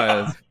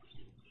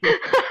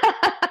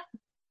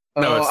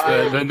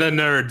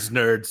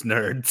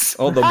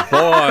 Oh, the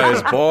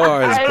boys.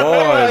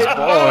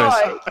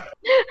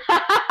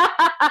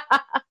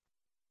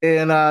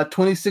 In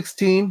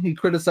 2016, he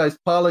criticized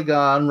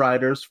Polygon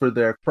writers for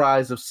their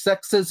cries of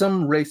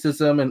sexism,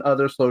 racism, and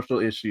other social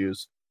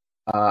issues.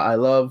 I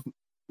love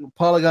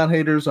Polygon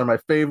haters are my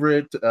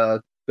favorite.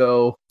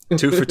 Go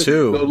 2 for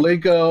 2. Go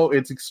Linko.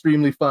 It's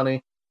extremely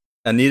funny.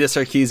 Anita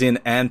Sarkeesian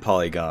and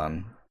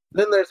Polygon.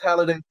 Then there's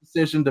Halliday's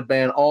decision to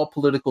ban all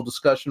political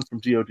discussion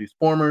from GOG's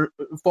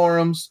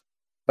forums,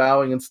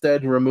 vowing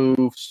instead to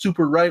remove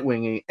super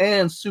right-wingy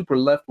and super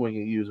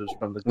left-wingy users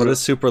from the group. What is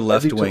super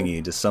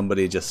left-wingy? Does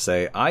somebody just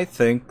say, I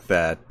think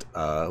that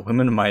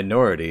women and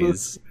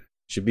minorities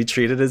should be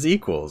treated as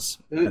equals,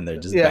 and they're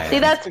just banned? See,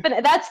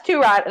 that's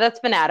too right. That's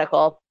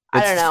fanatical.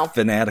 I don't know.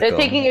 Fanatical. They're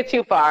taking it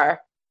too far.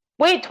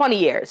 Wait 20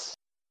 years.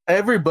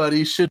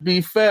 Everybody should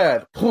be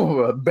fed.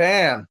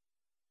 Ban.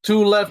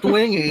 Too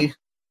left-wingy.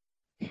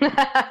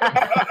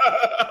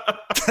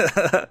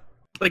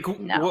 Like,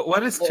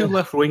 what is too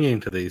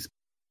left-winging to these?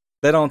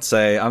 They don't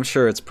say. I'm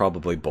sure it's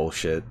probably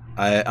bullshit.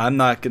 I'm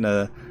not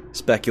gonna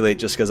speculate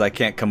just because I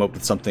can't come up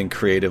with something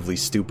creatively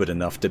stupid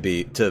enough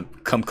to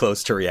come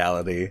close to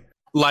reality.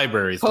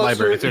 Libraries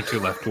are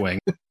too left-wing.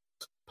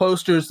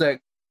 Posters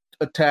that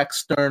attack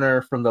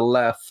Sterner from the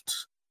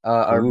left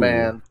are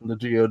banned from the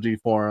GOG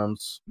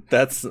forums.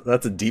 That's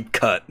a deep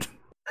cut.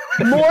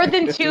 More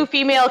than 2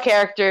 female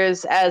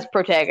characters as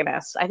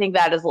protagonists. I think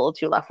that is a little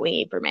too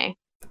left-wingy for me.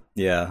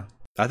 Yeah.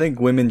 I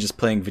think women just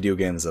playing video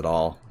games at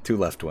all. Too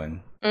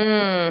left-wing.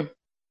 I'm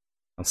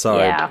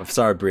sorry. Yeah. I'm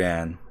sorry,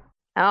 Brienne.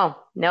 Oh,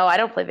 no, I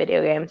don't play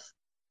video games.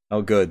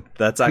 Oh, good.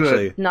 That's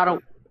actually... Not a...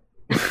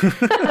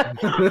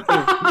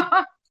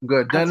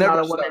 Good. That's never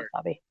not a woman's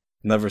hobby.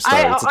 Never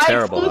start. It's a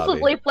terrible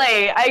hobby.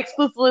 I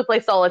exclusively play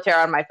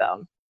Solitaire on my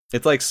phone.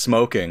 It's like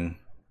smoking.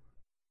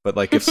 But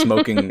like if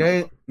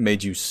smoking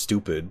made you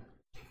stupid.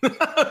 Instead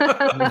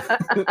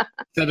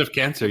of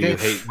cancer, you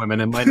hate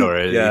women and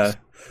minorities. Yeah.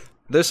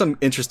 There's some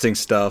interesting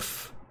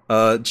stuff.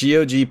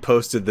 GOG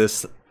posted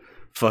this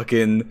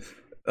fucking...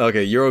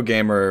 Okay,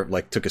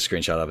 Eurogamer took a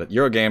screenshot of it.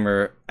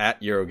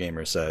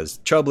 Eurogamer says,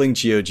 troubling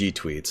GOG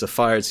tweets, a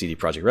fired CD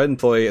Projekt Red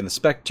employee and the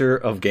specter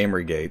of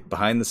Gamergate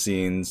behind the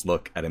scenes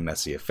look at a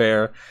messy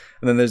affair.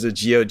 And then there's a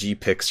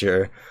GOG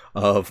picture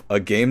of a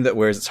game that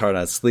wears its heart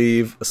on its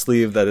sleeve, a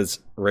sleeve that is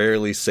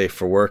rarely safe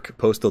for work,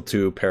 Postal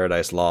 2,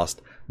 Paradise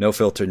Lost, no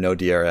filter, no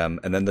DRM,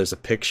 and then there's a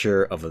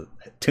picture of a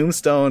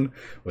tombstone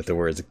with the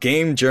words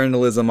game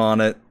journalism on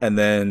it, and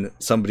then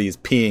somebody's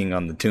peeing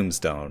on the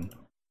tombstone.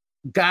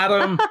 Got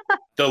him.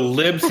 The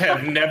libs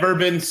have never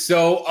been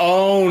so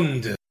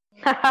owned.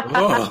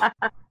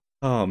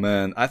 Oh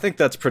man, I think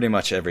that's pretty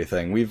much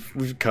everything.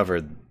 We've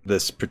covered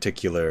this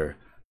particular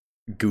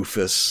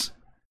goofus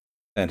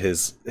and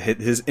his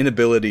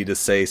inability to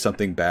say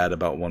something bad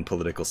about one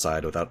political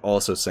side without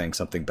also saying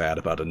something bad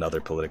about another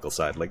political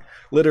side. Like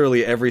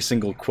literally every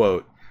single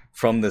quote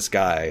from this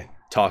guy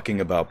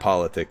talking about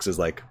politics is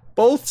like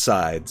both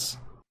sides.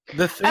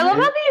 The thing I love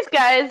is- how these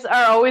guys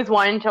are always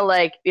wanting to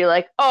like be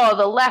like, oh,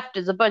 the left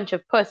is a bunch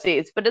of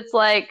pussies, but it's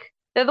like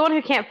they're the one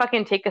who can't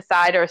fucking take a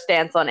side or a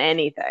stance on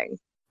anything.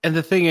 And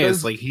the thing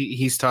is, There's- like,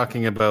 he's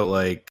talking about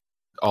like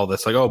all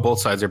this, like, oh, both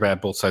sides are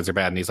bad,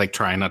 and he's like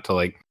trying not to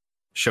like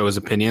show his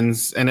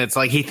opinions, and it's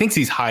like he thinks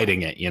he's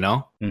hiding it, you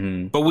know.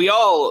 Hmm. But we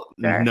all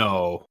Fair.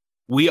 know,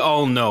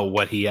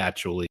 what he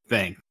actually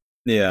thinks.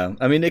 Yeah,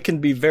 I mean, it can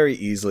be very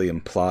easily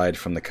implied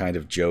from the kind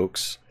of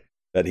jokes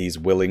that he's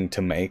willing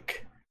to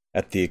make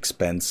at the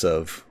expense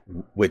of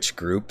which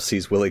groups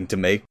he's willing to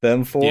make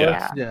them for.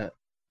 Yeah. Yeah.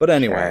 But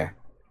anyway,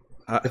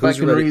 If I who's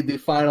can ready? read the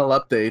final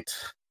update.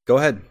 Go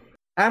ahead.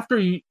 After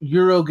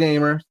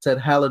Eurogamer said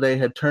Halliday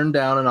had turned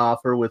down an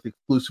offer with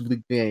Exclusive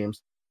League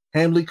Games,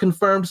 Hambly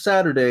confirmed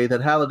Saturday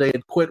that Halliday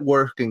had quit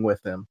working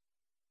with him.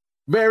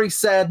 Very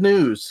sad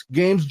news.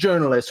 Games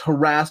journalists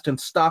harassed and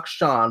stalked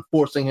Sean,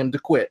 forcing him to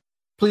quit.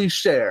 Please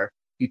share,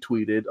 he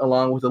tweeted,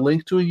 along with a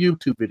link to a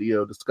YouTube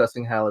video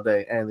discussing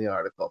Halliday and the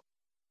article.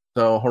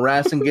 So,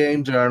 harassing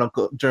game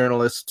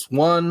journalists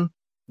 1,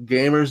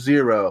 gamers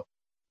 0.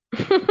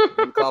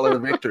 Call it a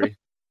victory.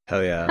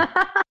 Hell yeah.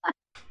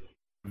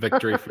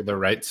 Victory for the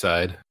right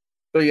side.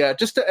 But yeah,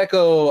 just to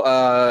echo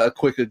a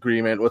quick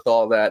agreement with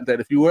all that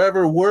if you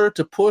ever were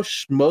to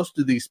push most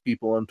of these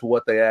people into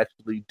what they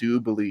actually do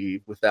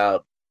believe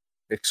without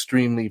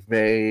extremely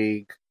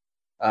vague,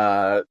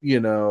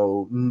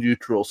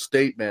 neutral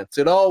statements,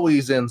 it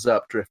always ends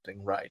up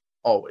drifting right.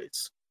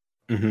 Always.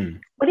 Mm-hmm.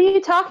 What are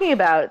you talking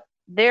about?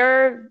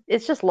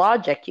 It's just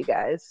logic, you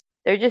guys.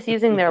 They're just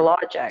using their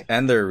logic.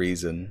 And their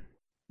reason.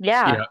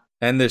 Yeah. Yeah.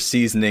 And their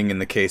seasoning in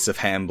the case of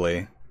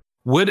Hambly.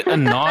 Would a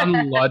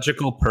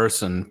non-logical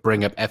person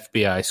bring up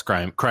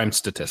FBI crime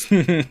statistics?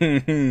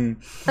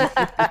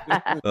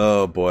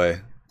 Oh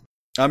boy.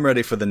 I'm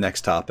ready for the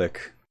next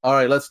topic. All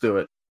right, let's do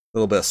it. A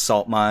little bit of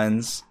salt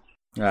mines.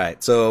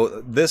 Alright,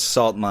 so this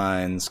salt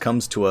mines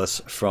comes to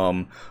us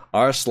from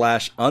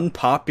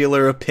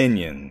r/unpopular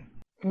opinion,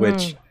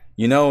 which,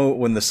 you know,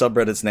 when the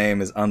subreddit's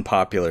name is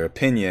unpopular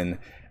opinion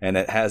and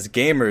it has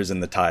gamers in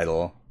the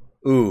title,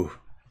 ooh,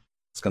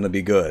 it's gonna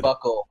be good.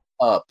 Buckle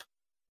up.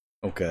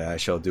 Okay, I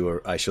shall do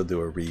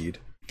a read.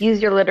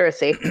 Use your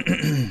literacy.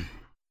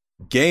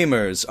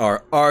 Gamers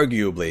are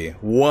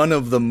arguably one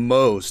of the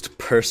most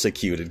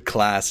persecuted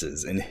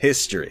classes in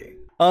history.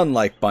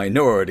 Unlike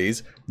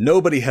minorities,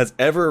 nobody has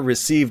ever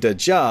received a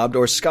job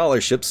or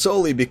scholarship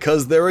solely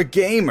because they're a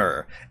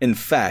gamer. In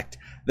fact,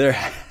 there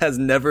has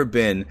never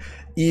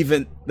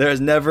even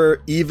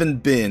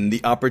been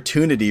the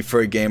opportunity for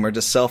a gamer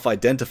to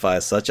self-identify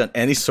as such on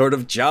any sort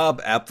of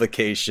job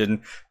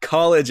application,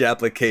 college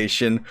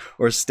application,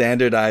 or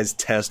standardized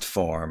test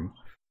form.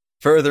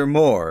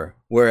 Furthermore,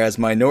 whereas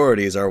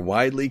minorities are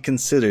widely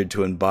considered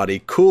to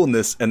embody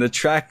coolness and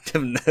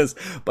attractiveness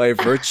by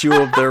virtue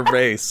of their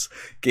race,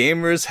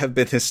 gamers have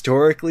been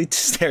historically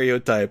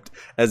stereotyped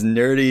as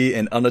nerdy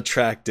and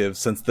unattractive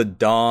since the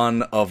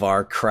dawn of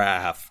our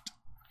craft.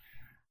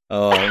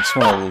 Oh, I just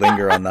want to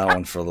linger on that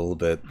one for a little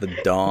bit. The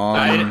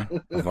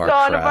dawn of our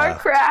Dawn craft. of our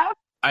craft.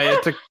 I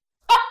had to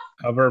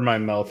cover my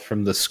mouth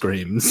from the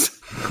screams.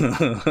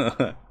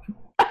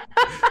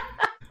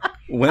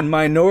 When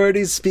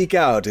minorities speak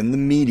out in the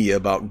media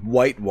about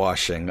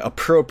whitewashing,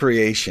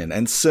 appropriation,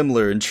 and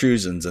similar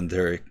intrusions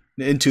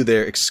into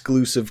their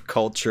exclusive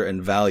culture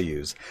and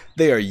values,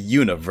 they are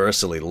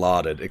universally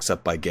lauded,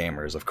 except by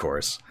gamers, of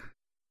course.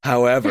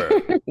 However,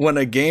 when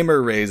a gamer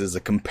raises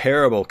a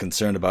comparable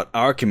concern about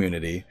our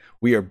community,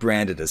 we are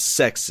branded as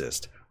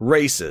sexist,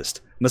 racist,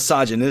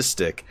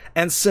 misogynistic,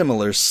 and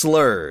similar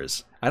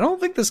slurs. I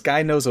don't think this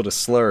guy knows what a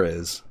slur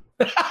is.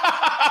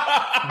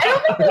 I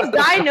don't think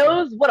this guy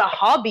knows what a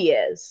hobby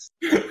is.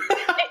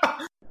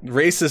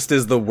 Racist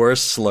is the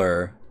worst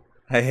slur.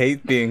 I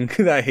hate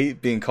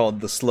being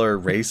called the slur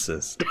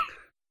racist.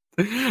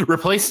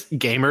 Replace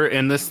gamer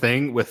in this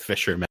thing with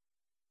fisherman.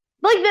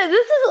 Like this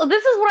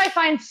is what I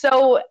find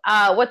so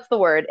what's the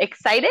word?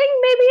 Exciting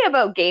maybe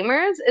about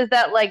gamers is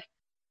that like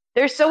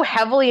they're so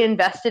heavily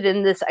invested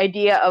in this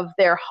idea of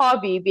their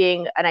hobby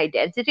being an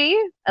identity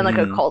and like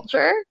a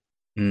culture.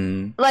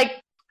 Mm.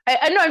 Like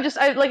I know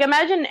I like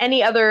imagine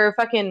any other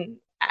fucking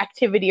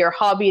activity or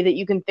hobby that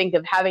you can think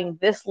of having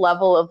this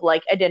level of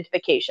like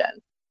identification.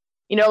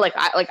 You know, like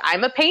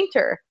I'm a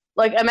painter.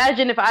 Like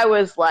imagine if I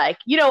was like,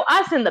 you know,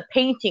 us in the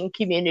painting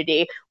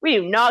community, we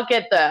do not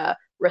get the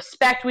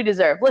respect we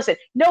deserve. Listen,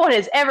 no one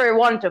has ever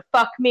wanted to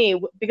fuck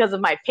me because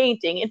of my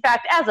painting. In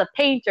fact, as a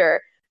painter,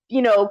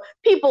 you know,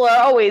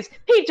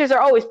 painters are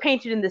always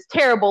painted in this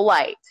terrible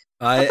light.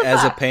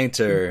 As a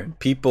painter,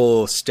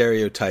 people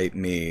stereotype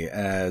me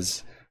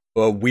as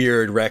a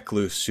weird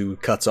recluse who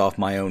cuts off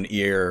my own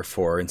ear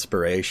for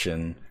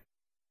inspiration.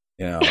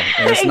 You know,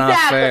 and it's not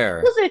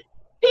fair. Listen,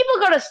 people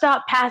gotta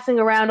stop passing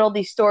around all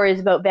these stories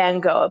about Van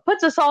Gogh. It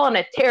puts us all in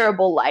a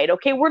terrible light,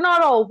 okay? We're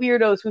not all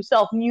weirdos who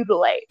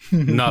self-mutilate.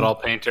 Not all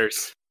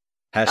painters.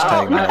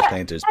 Hashtag not all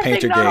painters. Not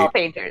all Paintergate.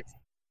 painters.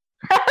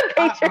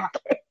 Paintergate.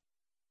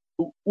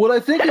 What I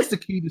think is the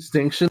key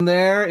distinction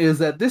there is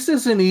that this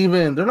isn't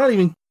even, they're not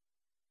even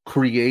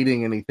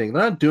creating anything.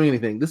 They're not doing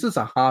anything. This is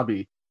a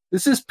hobby.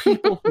 This is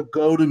people who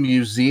go to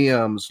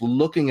museums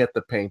looking at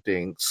the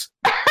paintings,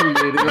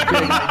 creating a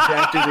big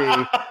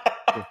identity.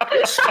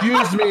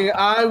 Excuse me,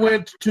 I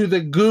went to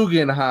the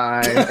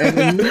Guggenheim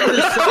and Nina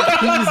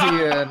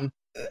Sarkeesian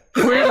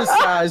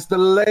criticized the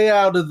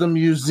layout of the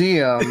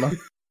museum,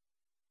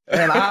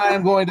 and I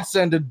am going to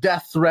send a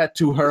death threat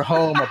to her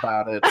home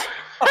about it.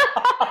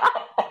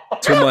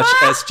 Too much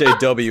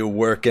SJW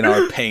work in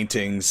our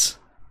paintings.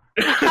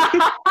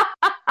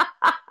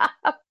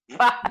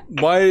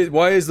 Why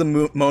does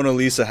the Mona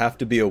Lisa have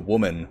to be a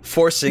woman,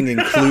 forcing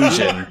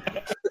inclusion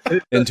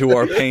into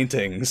our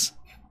paintings?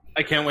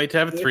 I can't wait to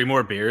have 3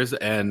 more beers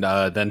and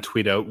then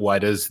tweet out, why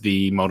does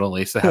the Mona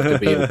Lisa have to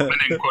be a woman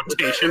in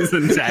quotations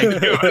and tag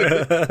you on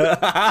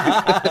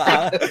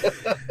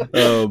it?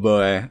 Oh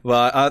boy.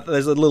 Well,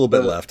 there's a little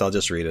bit left. I'll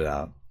just read it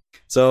out.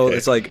 So Okay.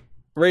 It's like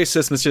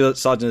racist,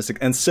 misogynistic,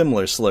 and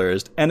similar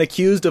slurs, and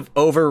accused of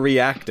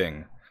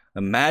overreacting.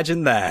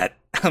 Imagine that.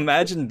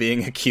 Imagine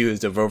being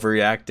accused of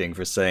overreacting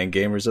for saying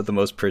gamers are the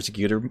most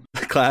persecuted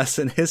class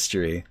in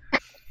history.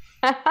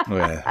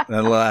 Okay, and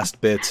the last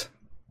bit.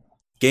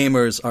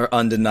 Gamers are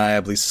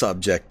undeniably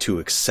subject to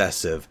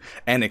excessive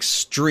and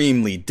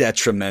extremely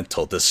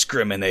detrimental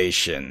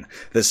discrimination.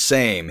 The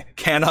same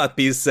cannot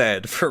be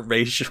said for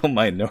racial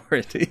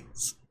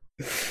minorities.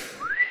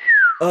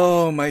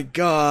 Oh my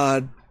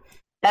god.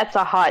 That's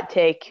a hot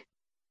take.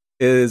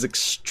 It is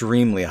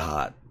extremely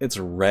hot. It's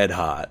red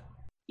hot.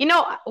 You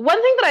know,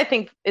 one thing that I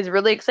think is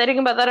really exciting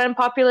about that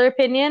unpopular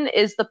opinion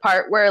is the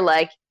part where,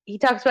 like, he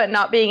talks about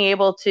not being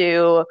able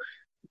to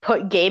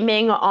put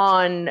gaming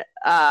on like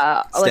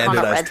on a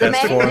Standardized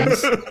test resume.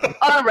 forms.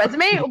 On a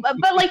resume,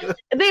 but like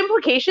the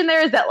implication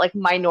there is that like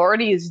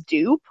minorities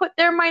do put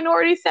their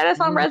minority status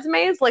on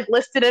resumes, like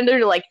listed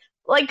under like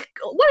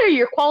what are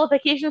your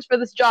qualifications for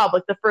this job?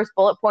 Like the first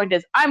bullet point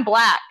is I'm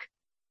black.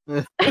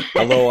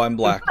 Hello, I'm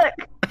black.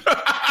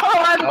 Oh,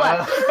 I'm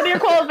black. What are your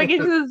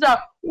qualifications for this job?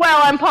 Well,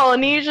 I'm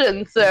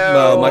Polynesian, so.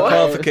 Well, my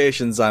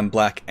qualifications, I'm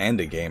black and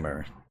a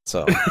gamer.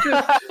 So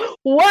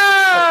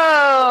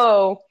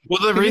Whoa! Well,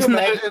 the Can you reason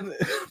that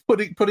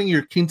imagine putting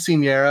your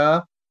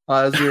quinceañera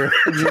as your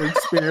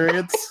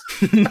experience?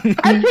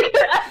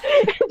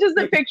 Just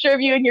a picture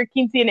of you in your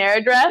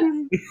quinceanera dress.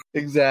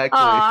 Exactly.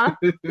 Aw,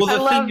 well, I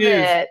the love thing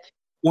is, it.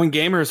 when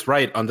gamers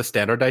write on the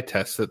standardized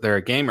test that they're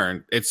a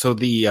gamer, it's so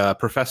the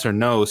professor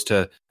knows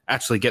to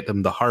actually get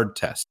them the hard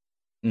test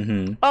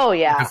mm-hmm. Oh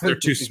yeah. because they're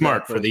too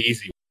smart for the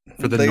easy one,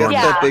 for the They got normal.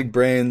 Yeah. that big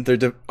brain. Their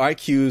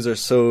IQs are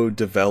so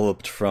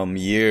developed from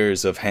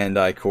years of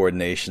hand-eye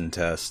coordination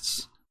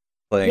tests,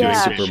 playing Yeah,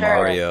 Super sure.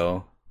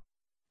 Mario.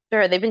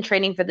 Sure, they've been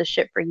training for this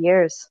shit for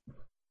years.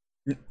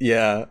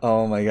 Yeah.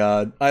 Oh my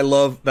god. I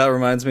love that.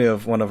 Reminds me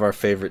of one of our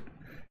favorite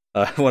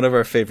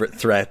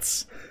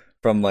threats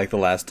from like the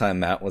last time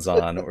Matt was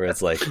on, where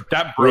it's like,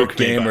 That we're broke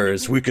me.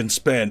 gamers.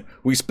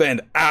 We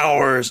spend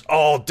hours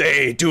all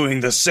day doing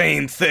the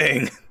same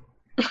thing.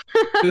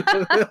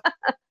 Just-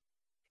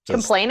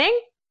 Complaining?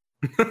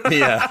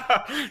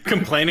 Yeah.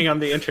 Complaining on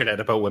the internet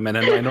about women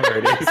and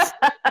minorities.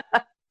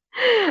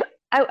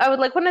 I would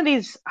like one of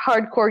these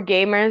hardcore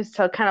gamers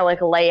to kind of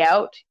like lay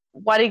out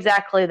what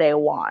exactly they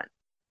want.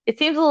 It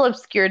seems a little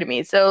obscure to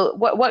me. So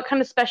what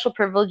kind of special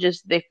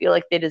privileges do they feel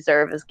like they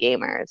deserve as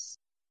gamers?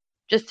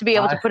 Just to be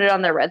able to put it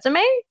on their resume?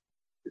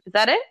 Is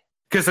that it?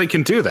 Because they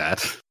can do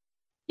that.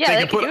 Yeah,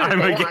 they can put do what they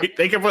want.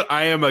 they can put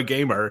I am a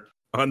gamer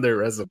on their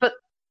resume. But,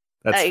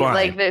 that's fine.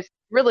 Like, there's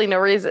really no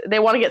reason. They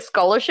want to get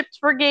scholarships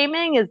for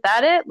gaming? Is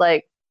that it?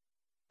 Like,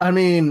 I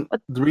mean,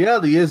 the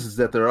reality is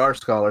that there are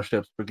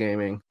scholarships for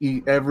gaming.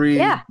 Every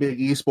Yeah. big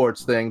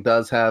esports thing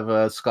does have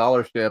a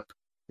scholarship.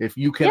 If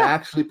you can Yeah.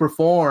 actually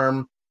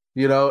perform,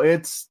 you know,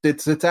 it's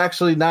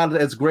actually not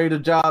as great a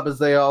job as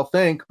they all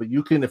think, but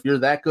you can, if you're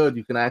that good,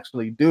 you can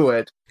actually do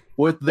it.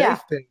 What they Yeah.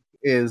 think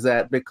is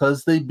that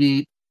because they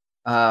beat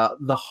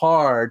the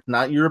hard,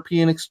 not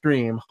European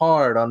extreme,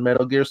 hard on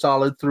Metal Gear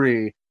Solid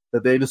 3,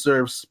 that they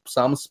deserve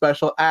some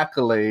special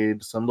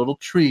accolade, some little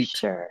treat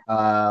sure.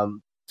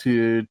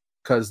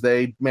 because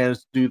they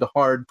managed to do the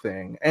hard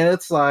thing. And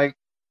it's like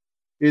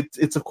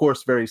it's of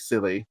course very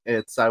silly.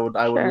 I would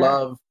Sure.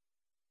 love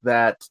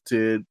that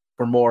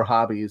for more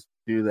hobbies to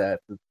do that.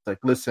 It's like,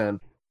 listen,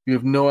 you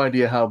have no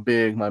idea how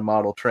big my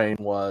model train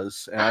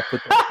was, and I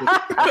put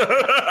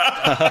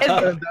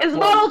Is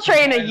model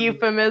train a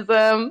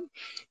euphemism?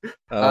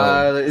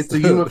 it's a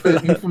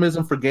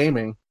euphemism for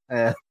gaming.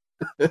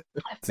 It's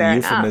Fair a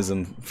enough.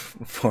 euphemism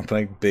for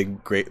my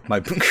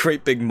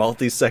great big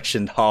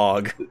multi-sectioned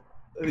hog.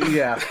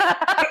 Yeah.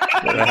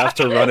 I have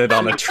to run it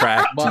on a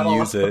track to Model-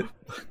 use it.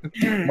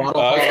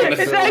 Model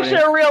It's actually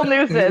a real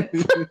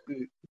nuisance.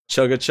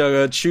 Chugga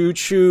chugga choo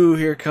choo,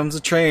 here comes a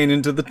train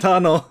into the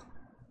tunnel.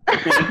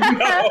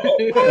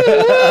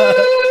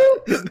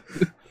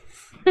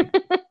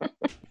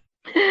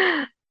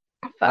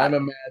 I'm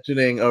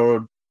imagining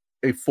a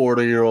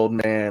 40-year-old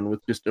man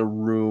with just a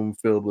room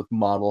filled with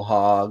model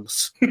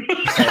hogs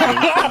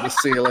hanging from the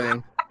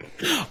ceiling.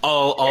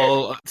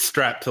 all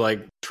strapped to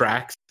like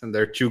tracks, and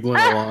they're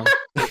chugling along.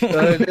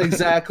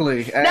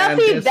 Exactly. Now, And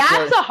see, it's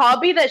that's like- a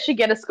hobby that should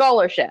get a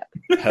scholarship.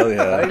 Hell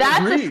yeah. That's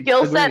Agreed, a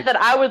skill set agreed.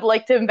 that I would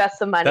like to invest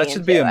some money That into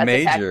should be a as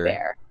major.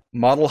 taxpayer.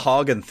 Model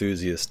hog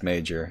enthusiast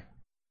major.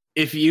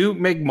 If you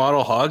make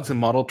model hogs and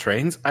model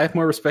trains, I have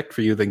more respect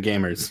for you than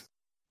gamers.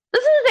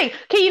 This is the thing.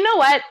 Okay, you know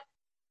what?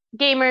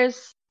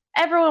 Gamers,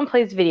 everyone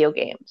plays video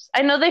games.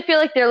 I know they feel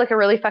like they're like a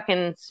really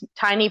fucking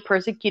tiny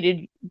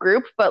persecuted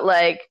group, but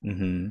like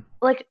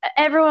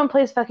everyone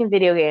plays fucking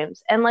video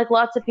games, and like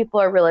lots of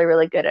people are really,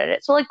 really good at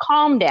it. So like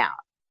calm down.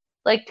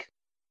 Like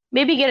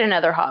maybe get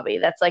another hobby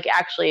that's like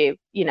actually,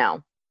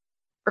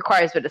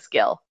 requires a bit of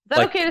skill. Is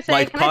that okay to say?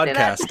 Like Can I say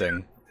that?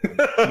 podcasting.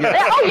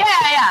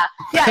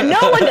 Yeah.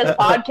 No one does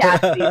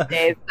podcasts these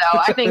days, so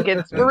I think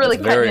we're really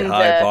It's a very cutting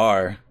high into.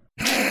 bar.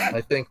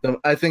 I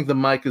think the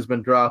mic has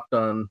been dropped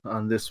on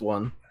this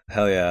one.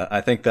 Hell yeah.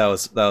 I think that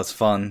was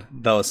fun.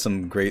 That was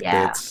some great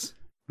Yeah. bits.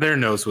 Their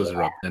nose was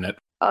rubbed in it.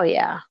 Oh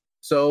yeah.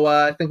 So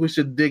I think we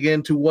should dig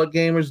into what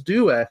gamers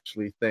do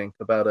actually think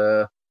about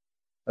the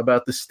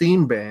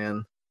Steam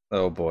ban.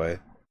 Oh boy.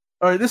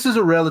 All right, this is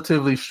a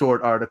relatively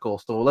short article,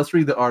 so let's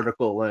read the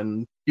article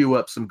and queue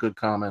up some good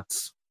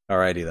comments.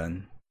 Alrighty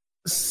then.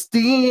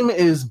 Steam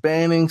is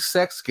banning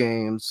sex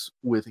games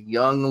with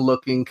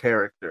young-looking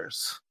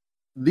characters.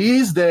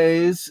 These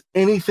days,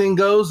 anything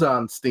goes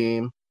on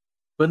Steam,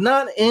 but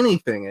not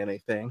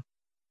anything.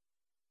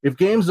 If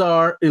games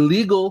are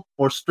illegal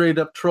or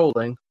straight-up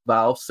trolling,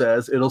 Valve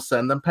says it'll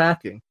send them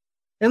packing.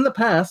 In the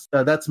past,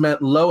 that's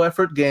meant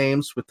low-effort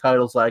games with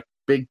titles like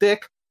Big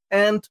Dick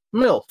and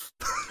MILF,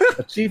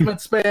 achievement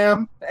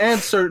spam, and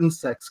certain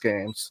sex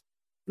games.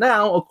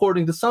 Now,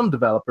 according to some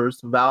developers,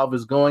 Valve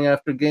is going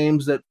after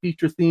games that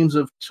feature themes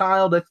of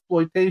child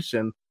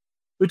exploitation,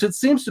 which it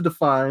seems to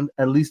define,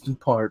 at least in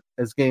part,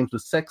 as games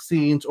with sex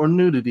scenes or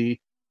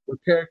nudity where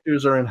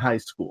characters are in high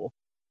school.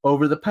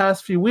 Over the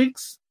past few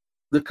weeks,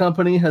 the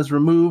company has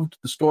removed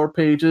the store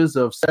pages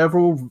of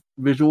several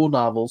visual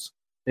novels,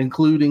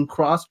 including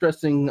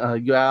cross-dressing I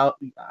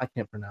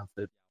can't pronounce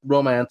it,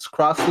 romance,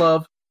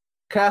 Crosslove,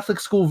 Catholic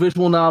school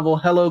visual novel,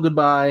 Hello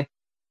Goodbye,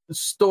 a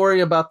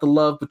story about the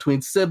love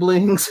between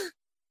siblings,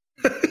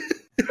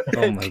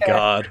 Oh my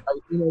god.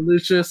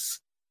 Malicious,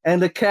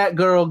 and a cat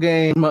girl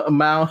game,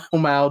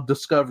 Mao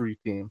Discovery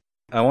Team.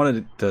 I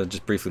wanted to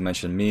just briefly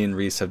mention, me and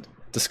Reese have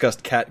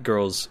discussed cat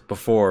girls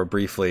before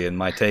briefly, and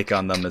my take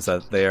on them is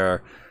that they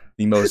are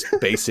the most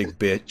basic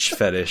bitch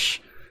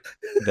fetish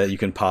that you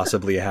can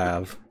possibly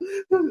have.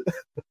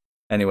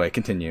 Anyway,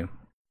 continue.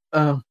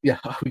 Yeah,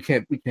 we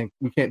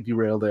can't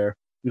derail there.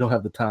 We don't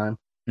have the time.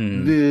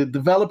 Mm. The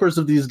developers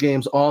of these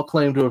games all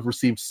claim to have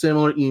received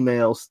similar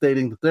emails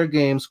stating that their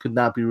games could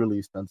not be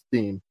released on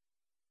Steam.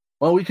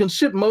 While we can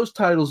ship most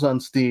titles on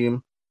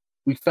Steam,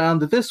 we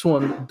found that this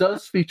one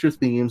does feature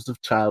themes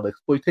of child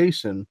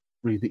exploitation.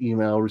 Read the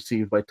email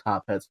received by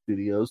Top Hat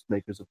Studios,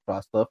 makers of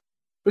Crosslove.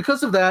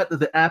 Because of that,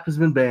 the app has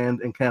been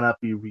banned and cannot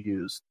be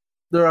reused.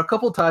 There are a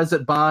couple ties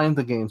that bind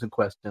the games in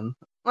question.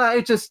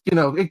 It just,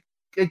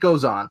 it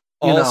goes on.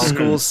 All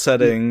school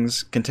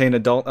settings contain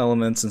adult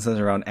elements and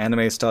center around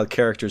anime-style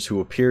characters who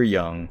appear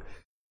young.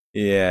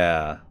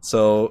 Yeah,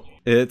 so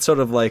it's sort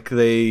of like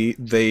they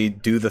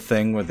do the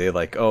thing where they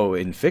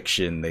in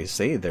fiction they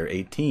say they're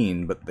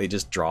 18, but they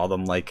just draw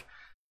them like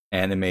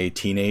anime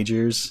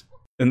teenagers.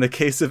 In the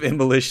case of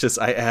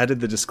Immalicious, I added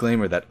the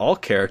disclaimer that all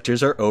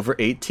characters are over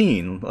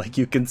 18, like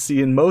you can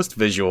see in most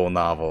visual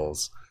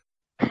novels.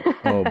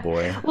 Oh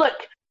boy. Look,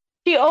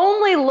 she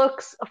only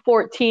looks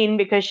 14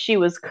 because she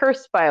was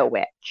cursed by a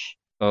witch.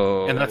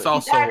 Oh. And that's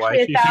also She's why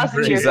actually 1,000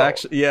 years She's old.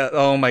 actually, yeah,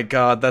 oh my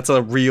god, that's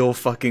a real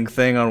fucking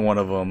thing on one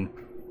of them.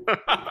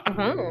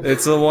 Mhm.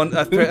 It's the one,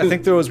 I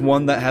think there was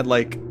one that had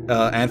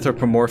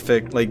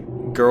anthropomorphic,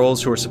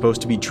 girls who are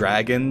supposed to be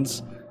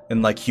dragons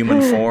in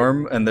human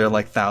form, and they're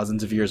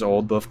thousands of years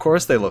old, but of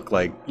course they look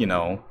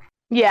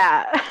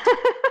Yeah.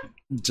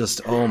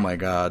 just, oh my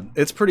god.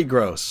 It's pretty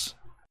gross.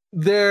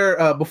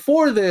 There,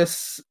 before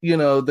this,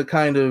 the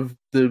kind of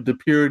the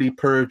purity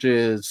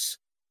purges,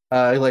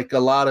 a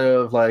lot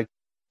of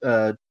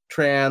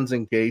trans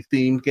and gay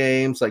themed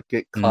games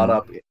get caught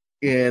up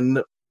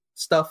in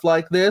stuff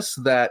like this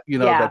that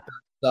that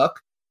suck.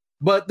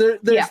 But there's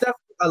definitely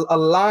a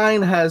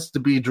line has to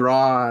be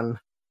drawn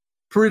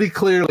pretty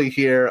clearly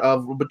here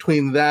of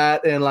between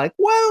that and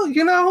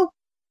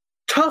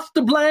tough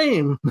to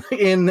blame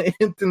in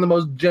the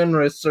most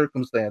generous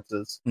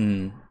circumstances.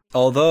 Mm.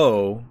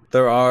 Although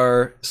there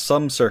are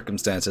some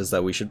circumstances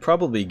that we should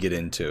probably get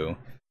into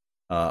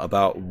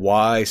about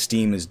why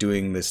Steam is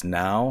doing this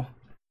now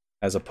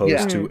as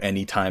opposed to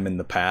any time in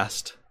the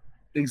past.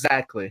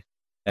 Exactly.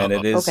 And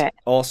it is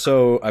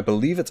also, I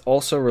believe it's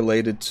also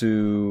related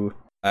to,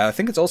 I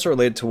think it's also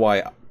related to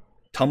why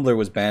Tumblr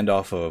was banned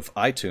off of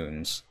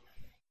iTunes.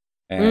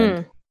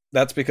 And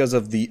that's because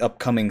of the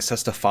upcoming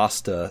Sesta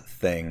Fosta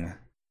thing,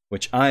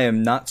 which I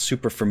am not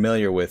super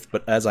familiar with,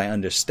 but as I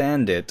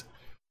understand it,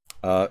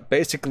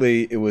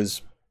 basically it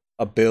was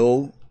a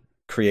bill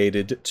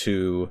created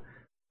to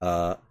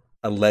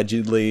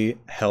allegedly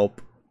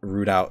help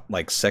root out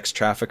sex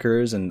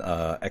traffickers and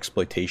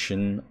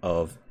exploitation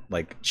of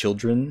like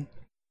children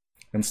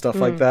and stuff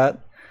like that.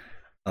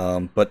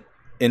 But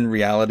in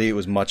reality, it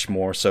was much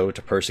more so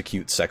to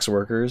persecute sex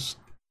workers.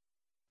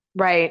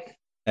 Right.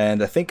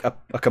 And I think a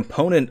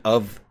component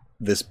of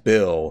this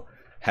bill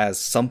has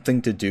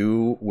something to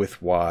do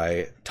with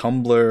why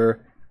Tumblr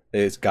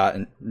is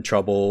gotten in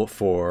trouble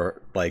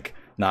for like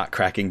not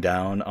cracking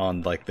down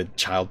on like the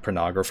child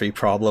pornography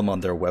problem on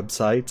their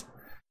website,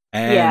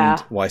 and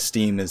why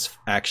Steam is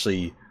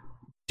actually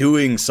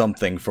doing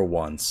something for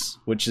once,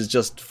 which is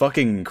just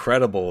fucking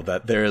incredible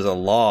that there is a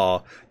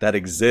law that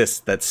exists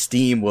that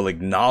Steam will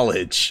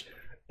acknowledge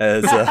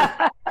as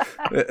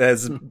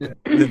as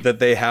that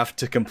they have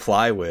to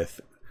comply with.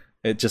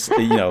 It just,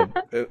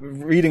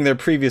 reading their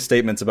previous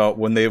statements about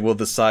when they will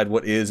decide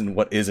what is and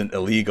what isn't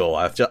illegal,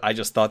 I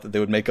just thought that they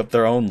would make up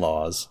their own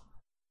laws.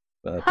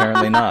 But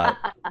apparently not.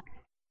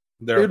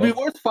 It'd be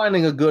worth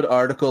finding a good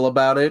article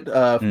about it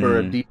for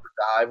a deeper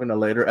dive in a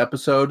later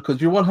episode,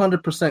 because you're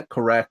 100%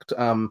 correct.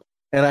 And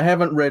I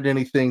haven't read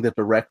anything that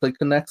directly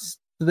connects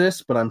to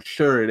this, but I'm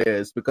sure it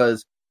is,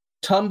 because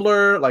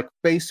Tumblr, like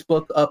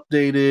Facebook,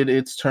 updated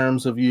its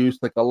terms of use.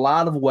 Like a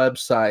lot of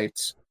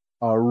websites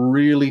are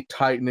really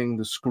tightening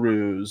the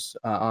screws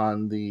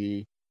on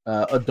the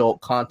adult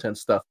content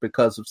stuff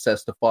because of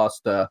Sesta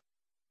Fosta.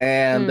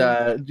 And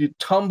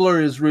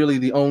Tumblr is really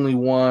the only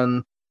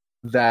one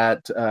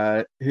that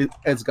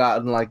has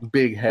gotten like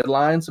big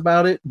headlines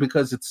about it,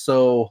 because it's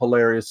so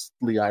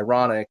hilariously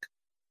ironic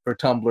for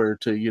Tumblr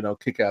to,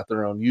 kick out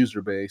their own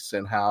user base,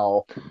 and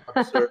how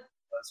absurd it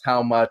was,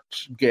 how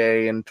much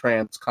gay and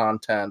trans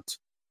content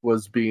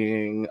was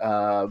being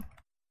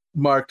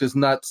marked as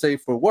not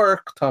safe for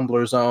work.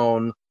 Tumblr's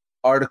own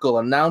article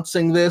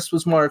announcing this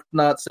was marked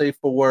not safe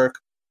for work.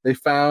 They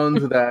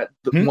found that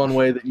the one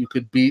way that you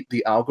could beat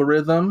the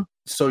algorithm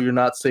so you're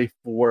not safe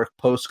for work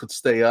posts could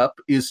stay up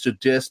is to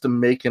just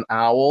make an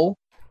owl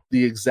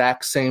the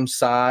exact same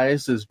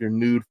size as your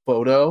nude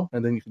photo,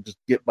 and then you can just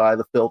get by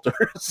the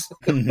filters.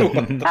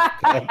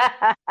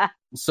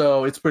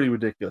 So it's pretty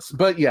ridiculous.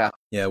 But yeah,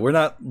 we're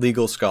not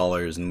legal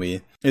scholars, and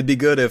it'd be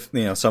good if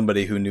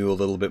somebody who knew a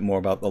little bit more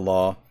about the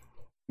law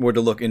were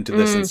to look into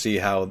this and see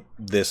how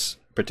this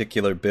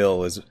particular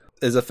bill is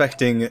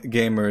affecting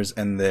gamers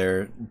and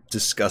their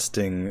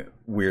disgusting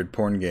weird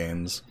porn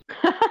games.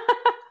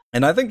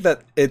 And I think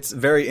that it's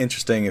very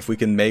interesting if we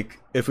can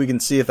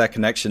see if that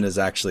connection is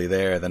actually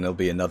there, then it'll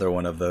be another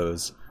one of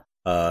those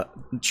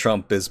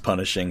Trump is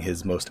punishing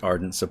his most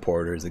ardent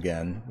supporters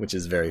again, which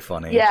is very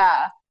funny.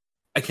 Yeah.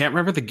 I can't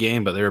remember the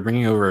game, but they were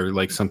bringing over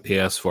like some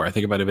PS4. I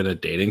think it might have been a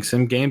dating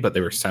sim game, but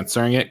they were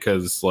censoring it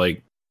because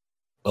like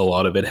a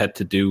lot of it had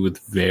to do with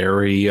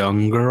very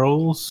young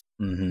girls.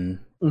 Mm-hmm.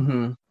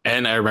 Mm-hmm.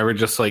 And I remember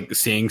just like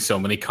seeing so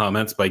many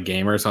comments by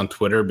gamers on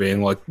Twitter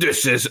being like,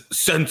 "This is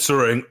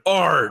censoring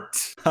art."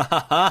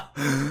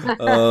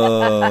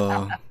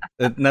 Oh,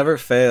 it never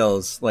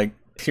fails. Like,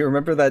 do you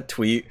remember that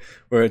tweet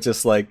where it's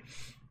just like,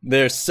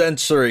 "They're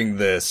censoring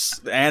this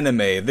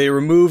anime. They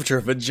removed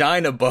her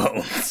vagina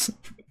bones."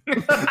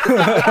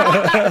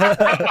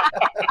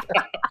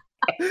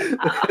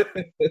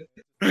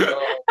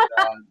 Oh,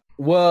 God.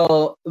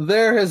 Well,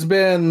 there has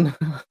been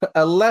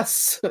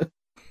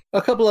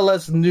a couple of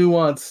less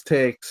nuanced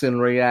takes in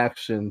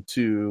reaction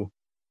to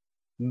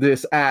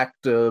this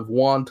act of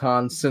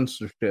wanton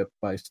censorship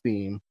by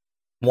Steam.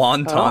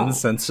 Wanton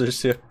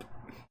censorship?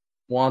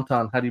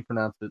 Wanton, how do you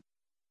pronounce it?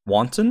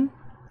 Wanton,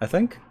 I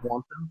think?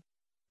 Wanton?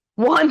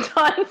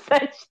 Wonton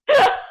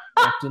censorship.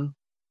 Wanton?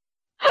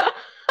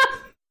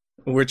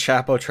 We're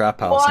Chapo Trap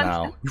House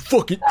now. You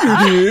fucking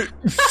idiot!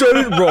 You said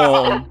it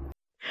wrong!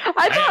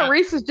 I thought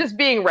Reese was just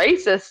being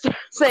racist,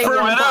 saying For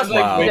a minute, I was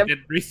like, Wow. wait, did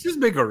Reese just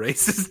make a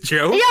racist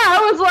joke? Yeah,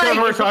 I was like,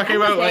 We're talking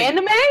about like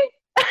anime?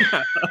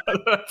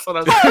 That's what I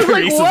was I was like,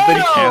 Reese has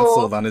been whoa.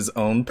 canceled on his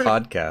own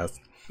podcast.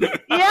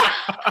 Yeah.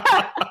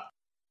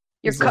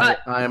 You're He's like,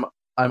 cut.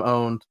 I'm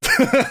owned.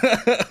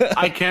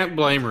 I can't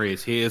blame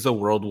Reese. He is a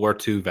World War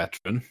II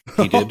veteran.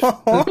 He did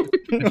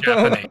the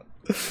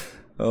Japanese.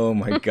 Oh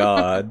my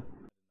god.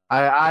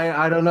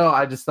 I don't know.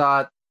 I just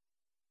thought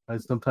I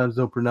sometimes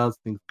don't pronounce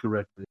things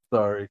correctly.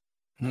 Sorry.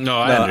 No,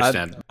 I No,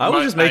 understand. I was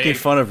But just making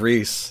fun of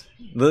Reese.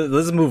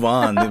 Let's move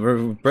on. We're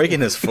breaking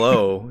his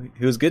flow.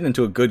 He was getting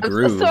into a good I'm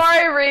groove. so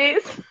sorry,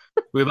 Reese.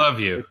 We love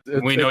you.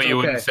 It's- We know it's you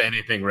okay. wouldn't say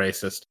anything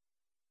racist.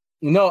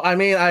 No, I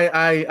mean,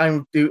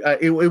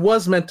 it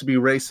was meant to be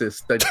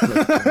racist.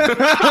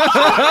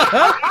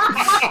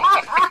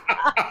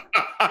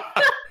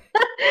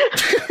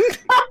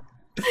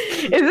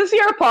 Is this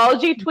your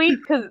apology tweet?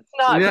 Because it's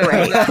not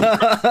great.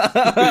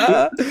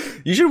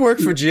 You should work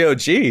for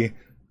GOG. Yeah.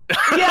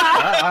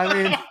 I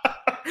mean,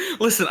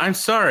 Listen, I'm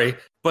sorry,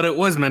 but it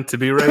was meant to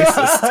be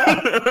racist.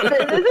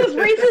 This is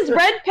Reese's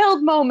red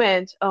pilled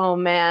moment. Oh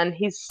man,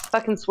 he's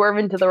fucking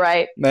swerving to the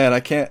right. Man, I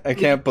can't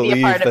be a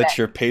believe part of that it.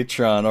 your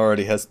Patreon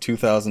already has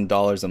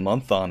 $2,000 a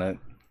month on it.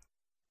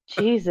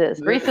 Jesus,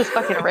 Reese is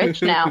fucking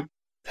rich now.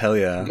 Hell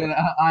yeah. and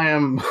I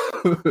am,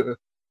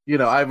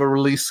 I have a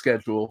release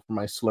schedule for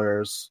my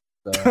slurs.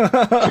 So.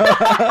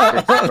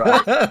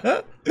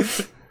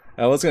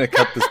 I was gonna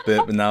cut this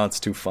bit, but now it's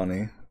too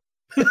funny.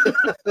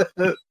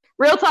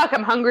 Real talk,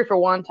 I'm hungry for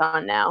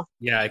wonton now.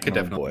 Yeah, I could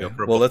definitely go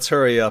for a Well, let's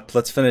hurry up.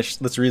 Let's finish.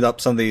 Let's read up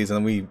some of these,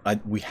 and then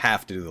we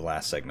have to do the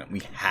last segment.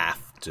 We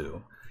have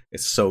to.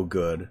 It's so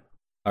good.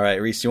 All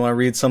right, Reese, you want to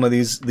read some of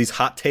these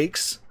hot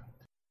takes?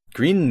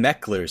 Green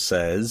Meckler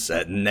says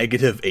at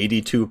negative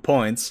 82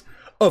 points.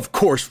 Of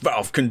course,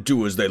 Valve can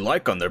do as they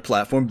like on their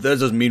platform. That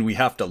doesn't mean we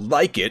have to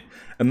like it.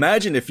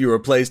 Imagine if you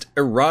replaced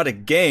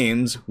erotic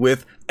games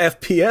with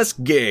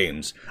FPS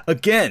games.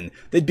 Again,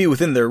 they'd be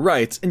within their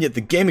rights, and yet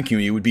the gaming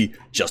community would be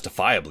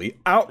justifiably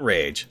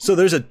outraged. So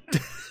there's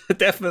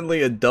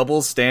definitely a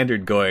double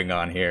standard going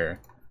on here.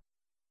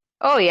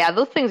 Oh yeah,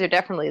 those things are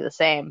definitely the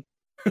same.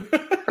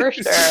 For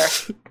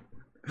sure.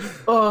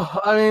 Oh,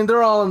 I mean,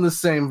 they're all in the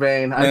same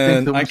vein.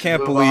 I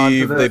can't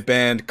believe they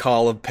banned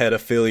Call of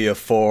Pedophilia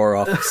 4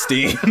 off of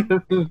Steam.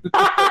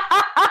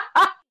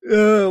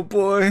 Oh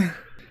boy.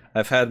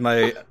 I've had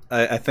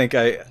I think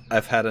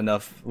I've had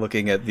enough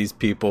looking at these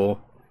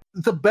people.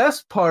 The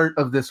best part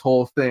of this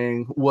whole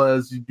thing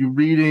was you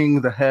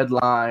reading the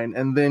headline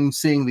and then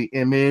seeing the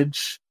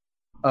image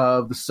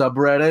of the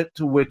subreddit,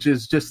 which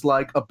is just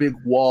like a big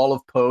wall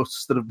of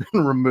posts that have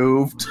been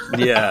removed.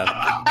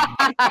 Yeah.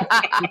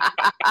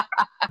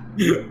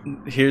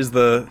 Here's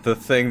the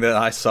thing that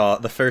I saw,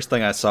 the first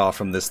thing I saw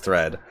from this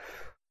thread.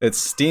 It's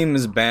Steam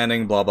is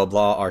banning blah blah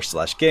blah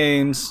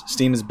r/games.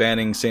 Steam is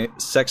banning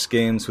sex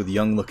games with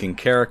young looking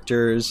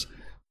characters.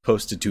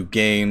 Posted to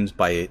games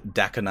by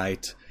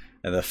Daconite.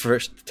 And the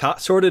first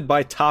sorted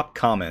by top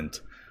comment.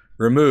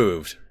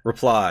 Removed.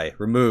 Reply.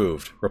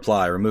 Removed.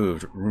 Reply.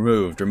 Removed.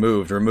 Removed.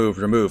 Removed. Removed.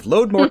 Removed.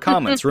 Load more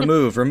comments.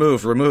 Removed.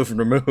 Removed. Removed.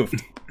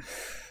 Removed.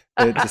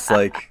 It's just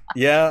like,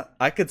 yeah,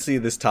 I could see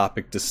this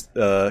topic just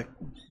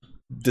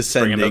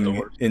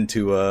descending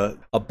into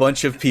a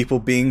bunch of people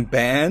being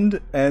banned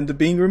and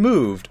being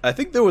removed. I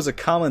think there was a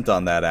comment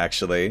on that,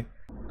 actually.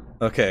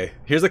 Okay,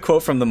 here's a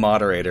quote from the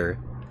moderator.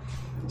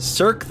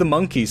 Cirque the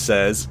Monkey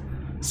says,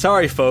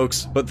 "Sorry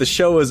folks, but the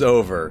show is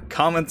over.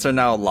 Comments are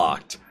now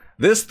locked.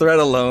 This thread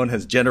alone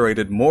has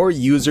generated more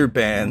user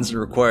bans and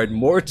required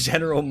more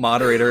general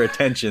moderator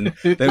attention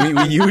than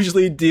we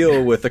usually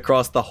deal with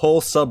across the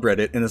whole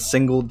subreddit in a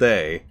single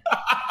day."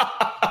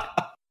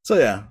 So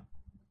yeah,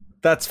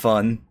 that's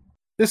fun.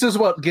 This is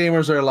what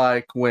gamers are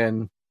like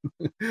when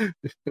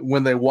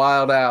they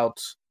wild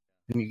out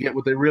and you get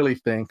what they really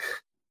think.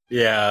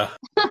 Yeah.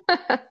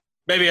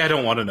 Maybe I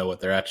don't want to know what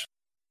they're actually.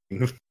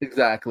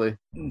 Exactly.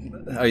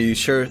 Are you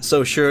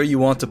so sure you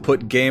want to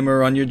put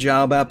gamer on your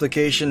job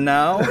application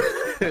now?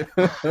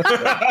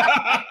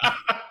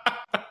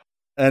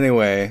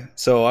 Anyway,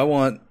 so I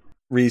want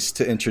Reese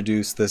to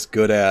introduce this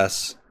good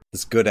ass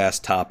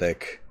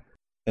topic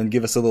and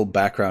give us a little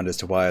background as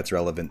to why it's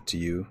relevant to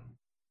you.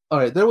 All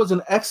right, there was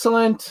an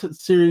excellent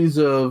series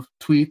of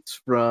tweets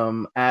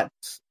from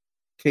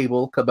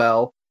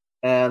 @CableCabell,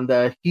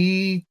 and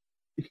he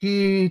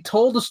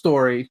told a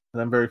story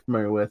that I'm very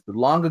familiar with.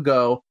 Long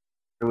ago,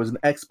 there was an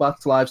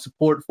Xbox Live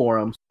support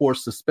forum for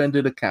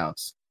suspended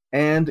accounts,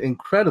 and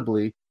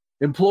incredibly,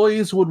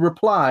 employees would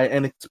reply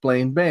and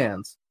explain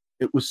bans.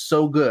 It was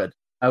so good.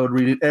 I would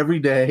read it every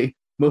day,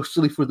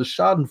 mostly for the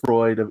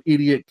schadenfreude of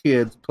idiot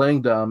kids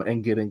playing dumb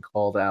and getting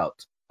called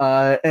out.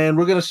 And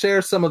we're going to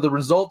share some of the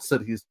results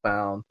that he's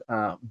found.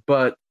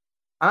 But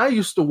I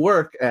used to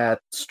work at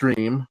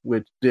Stream,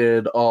 which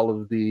did all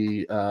of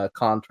the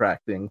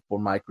contracting for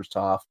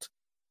Microsoft.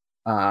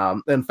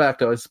 In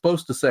fact, I was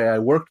supposed to say I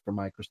worked for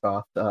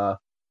Microsoft,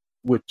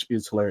 which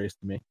is hilarious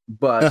to me.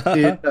 But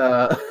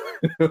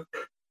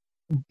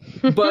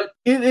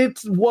it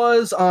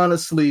was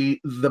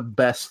honestly the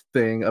best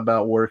thing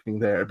about working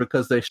there,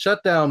 because they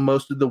shut down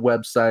most of the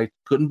website,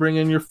 couldn't bring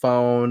in your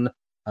phone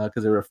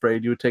because they were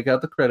afraid you would take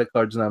out the credit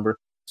card's number.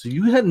 So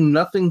you had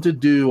nothing to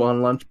do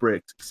on lunch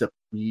breaks except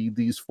read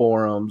these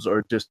forums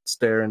or just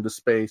stare into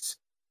space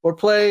or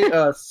play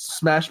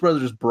Smash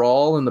Brothers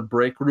Brawl in the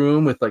break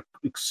room with like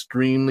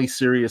extremely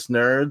serious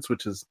nerds,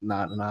 which is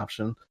not an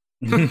option.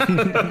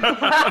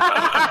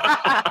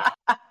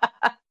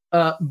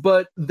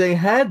 But they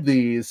had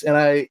these, and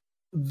at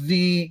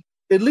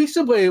least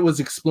the way it was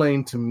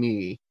explained to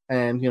me,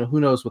 and who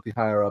knows what the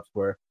higher ups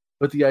were,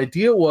 but the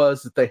idea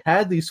was that they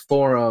had these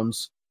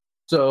forums,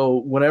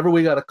 so whenever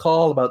we got a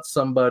call about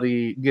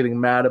somebody getting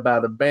mad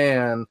about a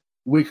ban,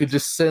 we could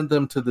just send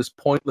them to this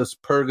pointless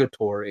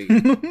purgatory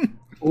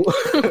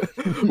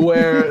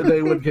where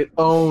they would get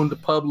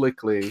owned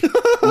publicly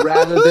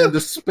rather than to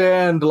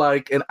spend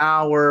like an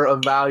hour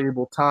of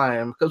valuable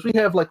time, because we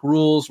have like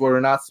rules where we're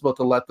not supposed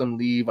to let them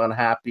leave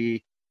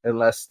unhappy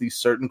unless these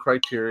certain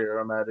criteria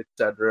are met,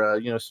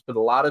 etc. Spend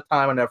a lot of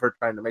time and effort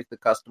trying to make the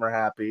customer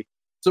happy.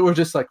 So we're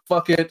just like,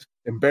 fuck it,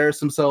 embarrass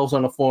themselves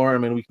on a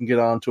forum and we can get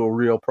on to a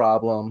real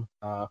problem.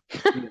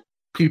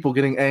 People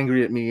getting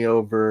angry at me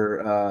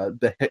over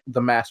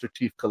the Master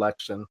Chief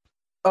Collection.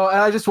 Oh, and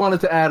I just wanted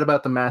to add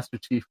about the Master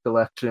Chief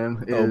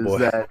Collection is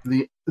that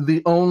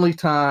the only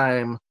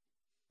time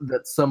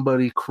that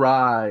somebody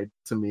cried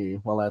to me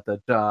while at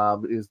that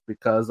job is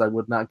because I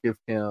would not give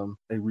him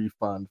a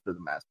refund for the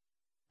Master.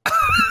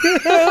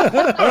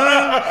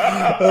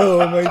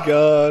 Oh my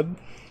god.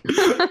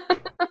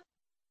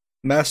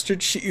 Master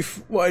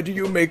Chief, why do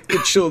you make the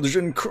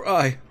children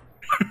cry?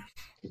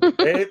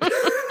 I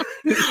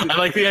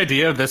like the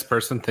idea of this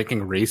person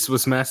thinking Reese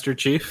was Master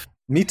Chief.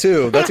 Me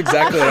too. That's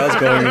exactly what I was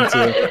going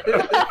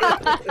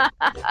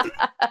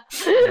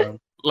into.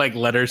 Like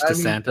letters to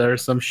Santa or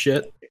some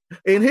shit.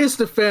 In his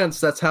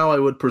defense, that's how I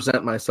would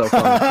present myself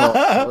on the call.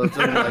 Like,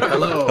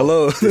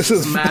 hello, this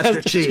is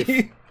Master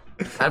Chief.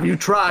 Have you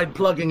tried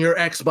plugging your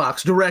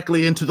Xbox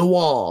directly into the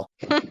wall?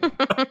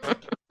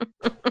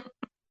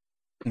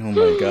 Oh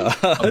my god.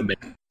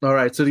 All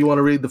right, so do you want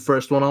to read the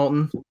first one,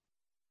 Alton?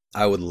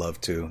 I would love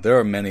to. There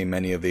are many,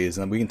 many of these,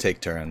 and we can take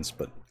turns,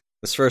 but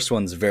this first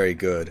one's very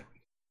good.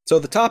 So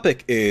the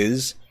topic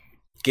is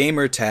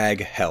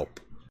gamertag help.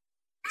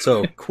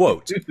 So,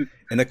 quote,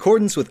 in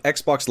accordance with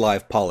Xbox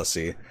Live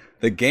policy,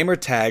 the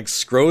gamertag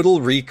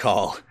Scrotal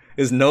Recall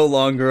is no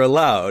longer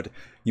allowed.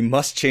 You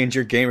must change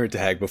your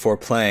gamertag before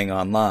playing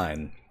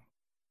online.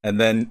 And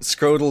then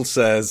Scrotal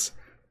says,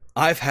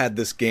 I've had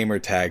this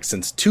gamertag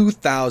since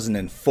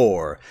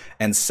 2004,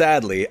 and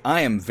sadly,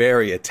 I am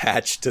very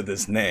attached to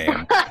this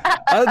name.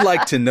 I'd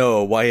like to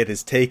know why it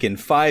has taken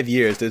 5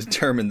 years to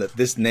determine that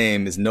this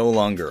name is no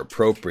longer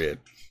appropriate.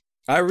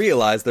 I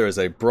realize there is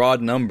a broad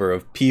number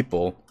of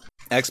people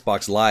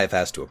Xbox Live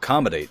has to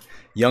accommodate,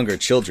 younger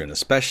children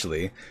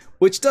especially,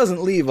 which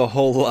doesn't leave a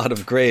whole lot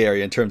of gray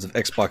area in terms of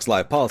Xbox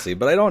Live policy,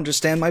 but I don't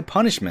understand my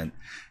punishment.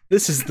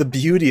 This is the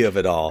beauty of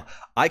it all.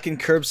 I can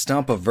curb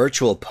stomp a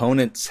virtual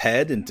opponent's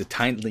head into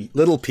tiny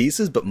little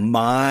pieces, but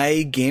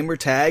my gamer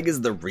tag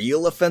is the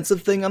real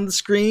offensive thing on the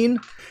screen?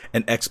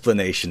 An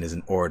explanation is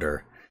in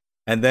order.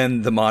 And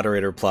then the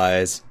moderator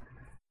replies,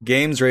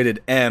 games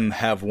rated M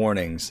have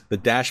warnings. The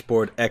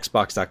dashboard,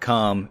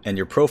 Xbox.com, and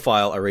your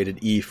profile are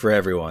rated E for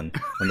everyone.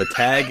 When the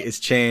tag is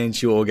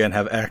changed, you will again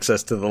have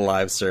access to the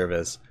live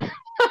service.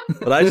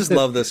 But I just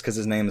love this because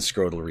his name is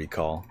Scrotal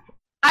Recall.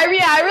 I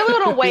really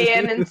want to weigh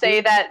in and say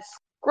that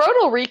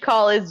Scrotal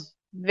Recall is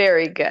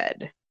very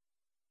good.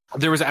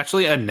 There was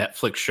actually a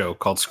Netflix show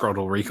called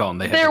Scrotal Recall,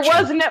 and there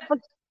was Netflix.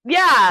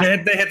 Yeah,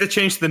 they had to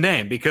change the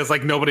name because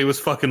like nobody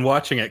was fucking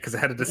watching it because it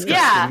had a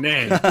disgusting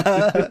name.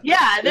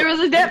 Yeah, there was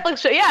a Netflix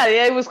show. Yeah,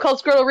 it was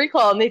called Scrotal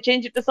Recall, and they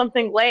changed it to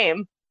something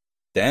lame.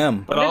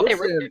 Damn. But also, they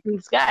ripped it from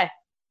the sky.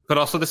 But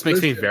also, this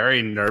makes me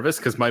very nervous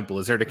because my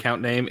Blizzard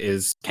account name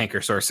is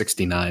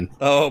Cankersaur69.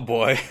 Oh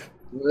boy.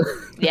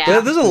 Yeah.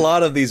 There's a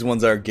lot of these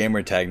ones that are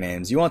gamer tag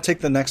names. You want to take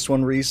the next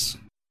one, Reese?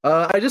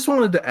 I just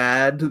wanted to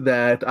add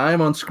that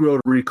I'm on Scrotal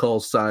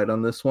Recall's side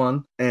on this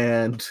one,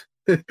 and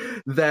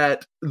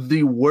that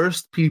the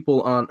worst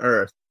people on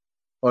Earth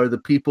are the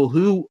people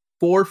who,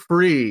 for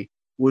free,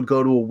 would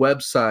go to a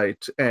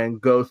website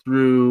and go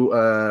through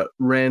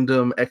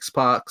random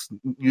Xbox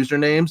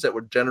usernames that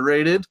were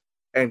generated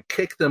and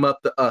kick them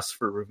up to us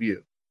for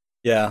review.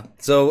 Yeah,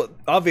 so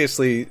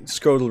obviously,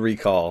 Scrotal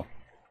Recall,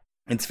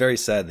 it's very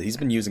sad that he's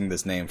been using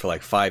this name for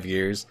like 5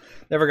 years.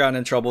 Never gotten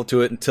in trouble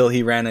to it until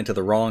he ran into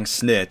the wrong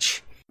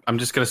snitch. I'm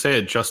just going to say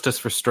it, justice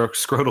for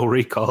Scrotal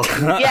Recall.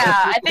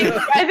 Yeah,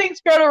 I think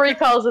Scrotal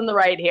Recall's in the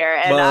right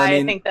here, and well,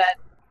 I think that...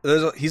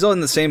 he's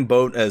on the same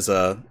boat as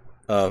a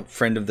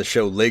friend of the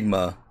show,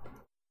 Ligma,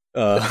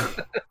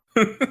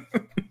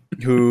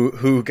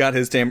 who got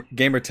his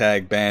gamer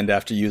tag banned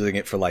after using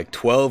it for like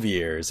 12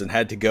 years and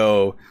had to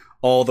go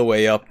all the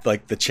way up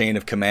like the chain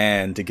of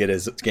command to get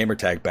his gamer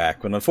tag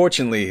back. But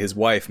unfortunately, his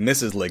wife,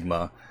 Mrs.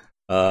 Ligma,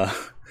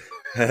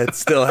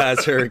 still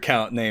has her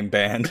account name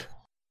banned.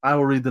 I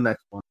will read the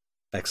next one.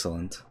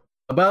 Excellent.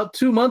 About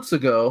 2 months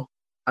ago,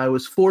 I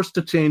was forced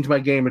to change my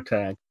gamer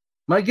tag.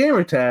 My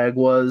gamer tag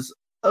was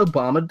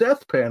Obama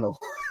Death Panel.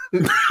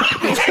 This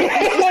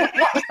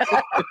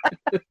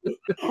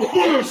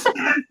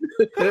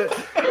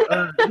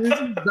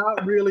is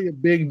not really a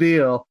big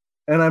deal,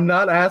 and I'm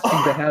not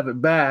asking to have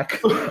it back.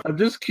 I'm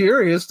just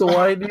curious to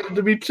why it needed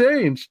to be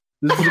changed.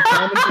 This is a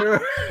common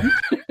term.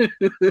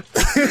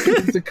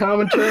 It's a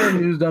common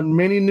term used on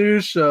many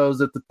news shows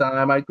at the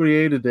time I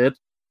created it,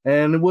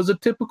 and it was a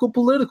typical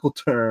political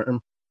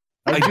term.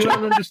 I do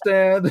not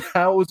understand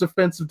how it was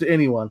offensive to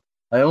anyone.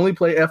 I only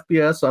play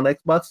FPS on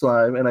Xbox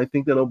Live, and I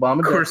think that Obama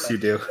of course you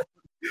do.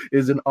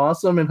 is an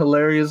awesome and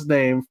hilarious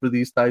name for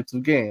these types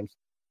of games.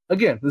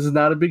 Again, this is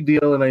not a big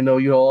deal, and I know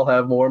you all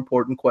have more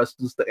important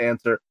questions to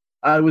answer.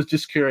 I was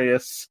just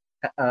curious.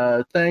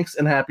 Thanks,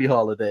 and happy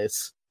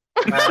holidays.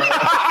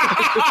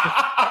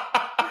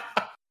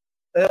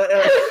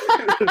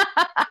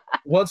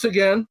 Once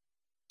again,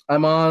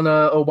 I'm on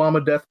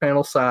Obama Death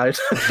Panel side.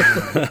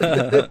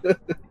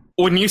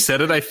 When you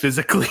said it, I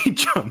physically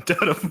jumped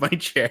out of my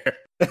chair.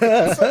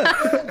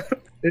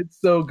 It's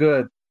so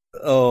good.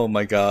 Oh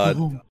my god.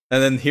 And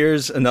then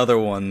here's another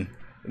one.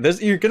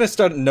 You're going to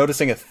start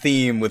noticing a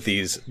theme with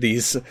these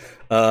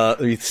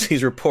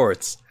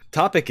reports.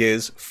 Topic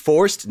is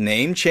forced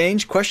name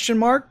change ?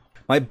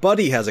 My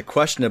buddy has a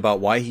question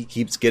about why he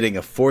keeps getting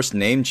a forced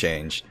name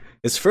change.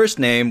 His first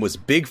name was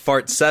Big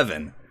Fart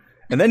 7,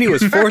 And then he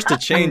was forced to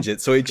change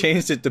it, so he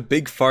changed it to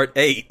Big Fart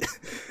 8.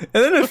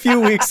 And then a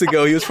few weeks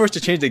ago, he was forced to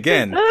change it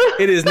again.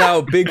 It is now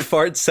Big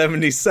Fart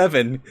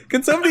 77.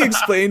 Can somebody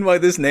explain why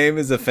this name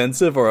is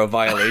offensive or a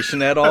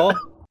violation at all?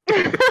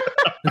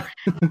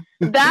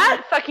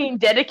 That fucking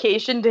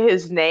dedication to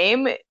his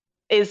name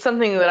is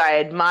something that I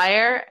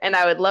admire and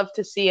I would love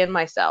to see in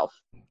myself.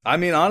 I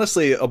mean,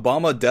 honestly,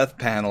 Obama Death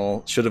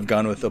Panel should have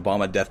gone with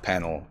Obama Death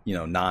Panel,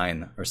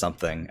 9 or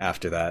something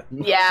after that.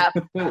 Yeah.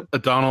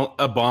 Donald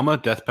Obama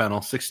Death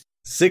Panel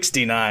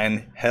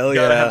 69. Hell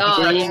Gotta yeah. have the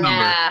Oh, sex yeah.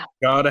 number.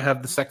 Gotta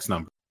have the sex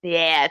number.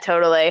 Yeah,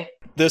 totally.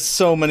 There's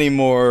so many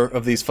more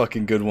of these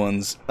fucking good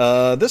ones.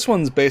 This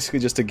one's basically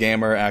just a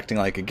gamer acting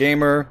like a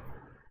gamer.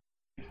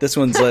 This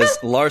one says,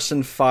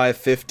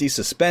 Larson550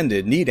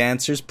 suspended. Need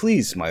answers,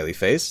 please, smiley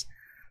face.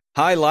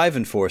 Hi, live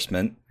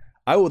enforcement.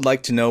 I would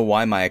like to know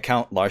why my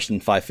account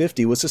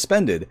Larson550 was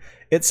suspended.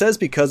 It says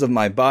because of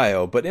my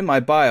bio, but in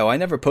my bio I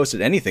never posted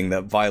anything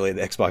that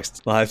violated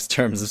Xbox Live's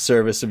terms of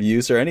service of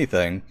use or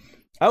anything.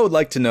 I would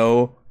like to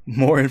know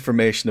more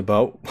information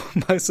about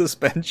my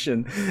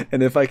suspension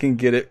and if I can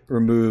get it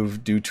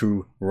removed due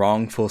to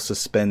wrongful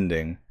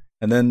suspending.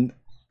 And then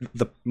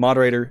the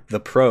moderator, the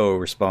pro,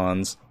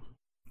 responds,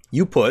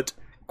 you put,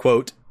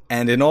 quote,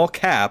 and in all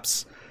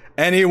caps,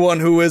 anyone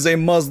who is a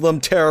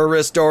Muslim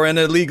terrorist or an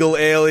illegal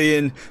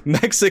alien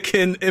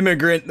Mexican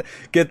immigrant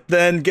get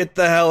the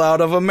hell out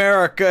of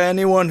America.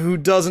 Anyone who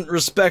doesn't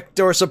respect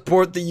or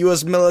support the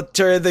U.S.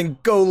 military, then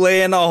go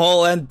lay in a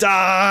hole and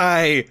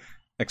die!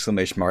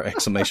 Exclamation mark,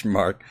 exclamation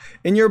mark.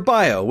 In your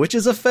bio, which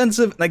is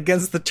offensive and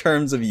against the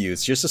terms of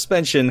use. Your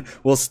suspension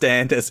will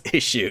stand as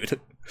issued.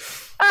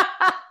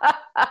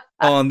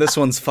 Oh, and this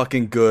one's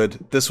fucking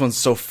good. This one's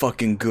so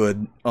fucking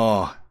good.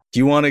 Oh. Do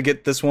you want to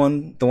get this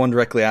one, the one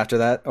directly after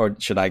that, or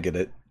should I get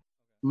it?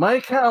 My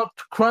account,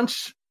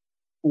 Crunchy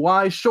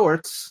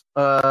Shorts,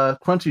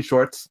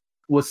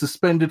 was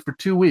suspended for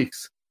 2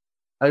 weeks.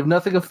 I have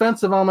nothing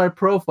offensive on my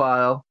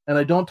profile, and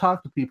I don't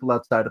talk to people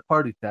outside of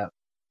Party Chat.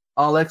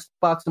 All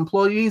Xbox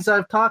employees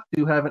I've talked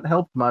to haven't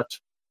helped much.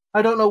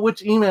 I don't know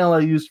which email I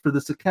used for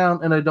this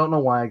account, and I don't know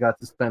why I got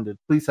suspended.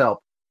 Please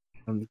help.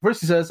 And first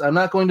he says, I'm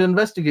not going to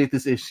investigate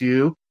this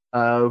issue.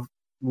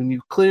 When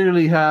you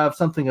clearly have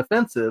something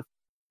offensive,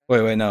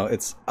 Wait, no.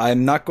 It's,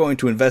 I'm not going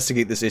to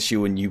investigate this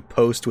issue when you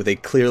post with a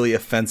clearly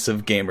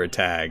offensive gamer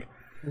tag.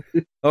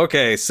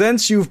 Okay,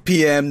 since you've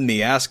PM'd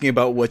me asking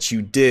about what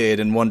you did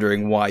and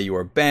wondering why you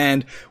are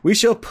banned, we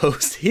shall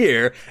post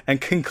here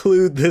and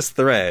conclude this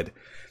thread.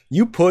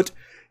 You put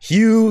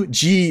Hugh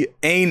G.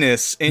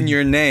 Anus in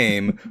your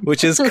name,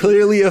 which is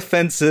clearly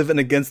offensive and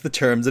against the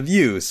terms of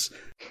use.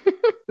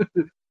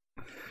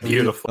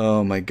 Beautiful.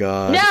 Oh my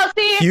god. Now,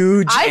 see,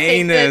 Huge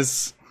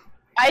anus.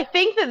 I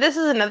think that this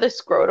is another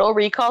scrotal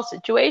recall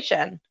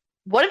situation.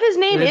 What if his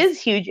name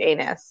is Huge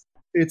Anus?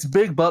 it's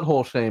big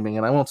butthole shaming,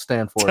 and I won't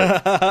stand for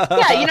it.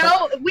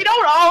 Yeah, we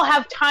don't all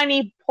have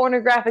tiny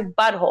pornographic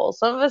buttholes.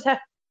 Some of us have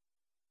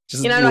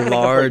Just I'm not gonna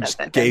large complete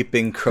that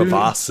gaping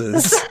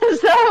crevasses.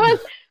 some of us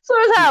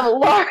have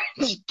large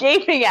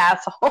gaping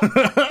assholes.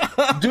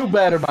 Do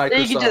better,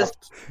 Microsoft. You can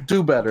just-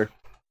 Do better.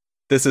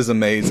 This is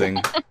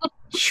amazing.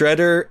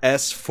 Shredder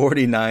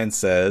S49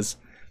 says,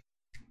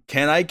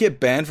 "Can I get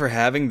banned for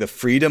having the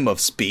freedom of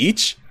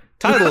speech?"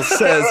 Title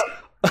says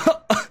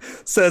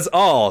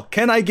all.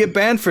 "Can I get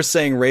banned for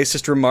saying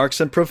racist remarks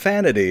and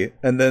profanity?"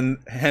 And then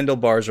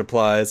Handlebars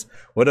replies,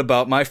 "What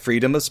about my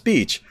freedom of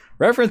speech?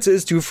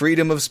 References to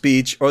freedom of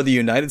speech or the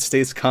United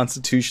States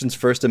Constitution's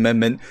First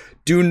Amendment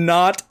do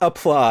not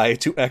apply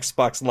to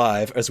Xbox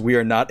Live, as we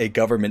are not a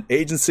government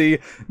agency,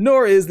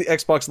 nor is the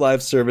Xbox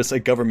Live service a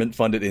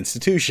government-funded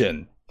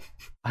institution."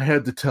 I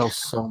had to tell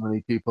so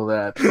many people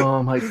that.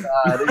 Oh my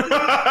god,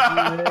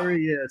 it's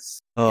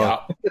hilarious.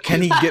 Oh,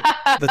 can he get...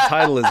 The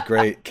title is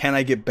great. Can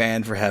I get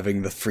banned for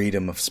having the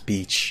freedom of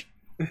speech?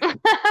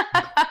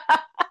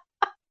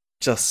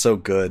 Just so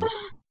good.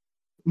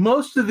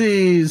 Most of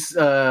these,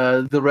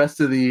 the rest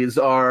of these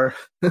are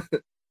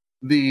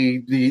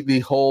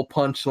the whole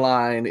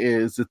punchline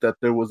is that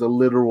there was a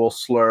literal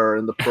slur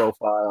in the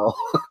profile.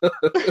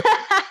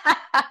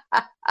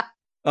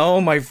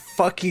 Oh my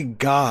fucking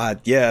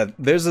god. Yeah,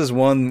 there's this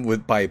one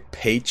by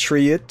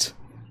Patriot.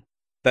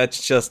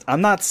 That's just...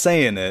 I'm not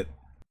saying it.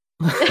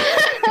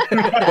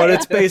 But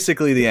it's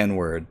basically the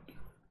N-word.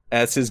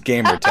 That's his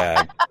gamer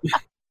tag.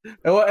 He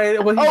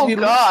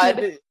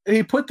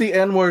put the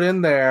N-word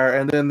in there,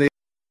 and then the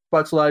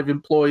Xbox Live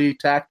employee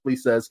tactfully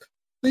says,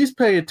 "Please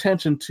pay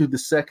attention to the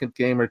second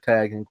gamer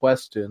tag in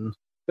question.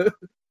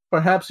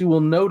 Perhaps you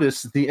will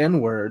notice the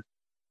N-word."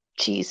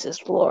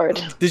 Jesus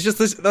Lord. There's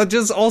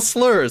just all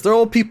slurs. They're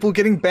all people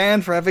getting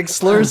banned for having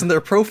slurs in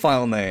their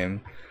profile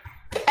name.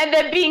 And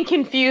then being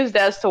confused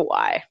as to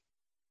why.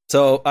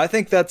 So I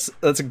think that's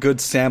a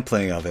good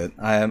sampling of it.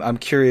 I'm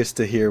curious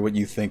to hear what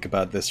you think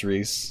about this,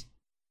 Reese.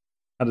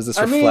 How does this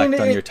reflect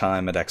on your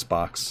time at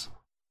Xbox?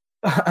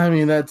 I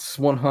mean, that's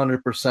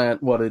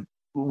 100%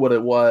 what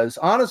it was.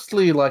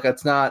 Honestly, like,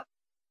 it's not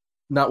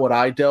what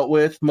I dealt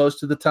with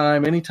most of the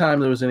time. Anytime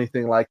there was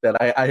anything like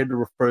that, I had to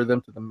refer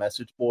them to the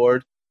message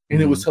board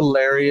and it was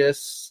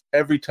hilarious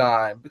every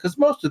time because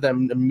most of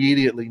them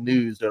immediately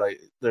knew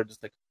they're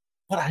just like,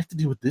 what I have to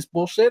do with this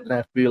bullshit, and I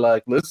have to be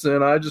like,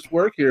 listen, I just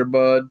work here,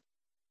 bud.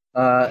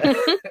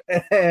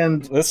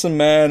 And listen,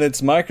 man,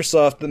 it's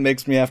Microsoft that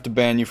makes me have to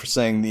ban you for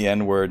saying the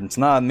N-word. It's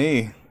not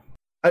me.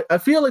 I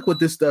feel like what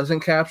this doesn't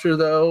capture,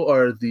 though,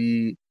 are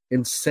the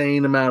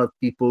insane amount of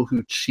people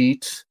who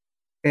cheat,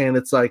 and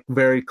it's like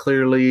very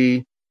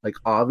clearly like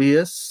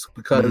obvious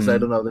because I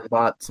don't know, they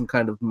bought some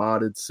kind of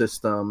modded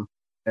system,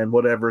 and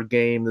whatever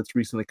game that's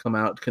recently come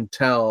out can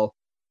tell,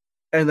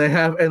 and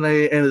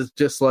it's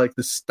just like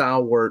the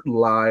stalwart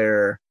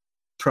liar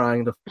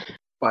trying to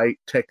fight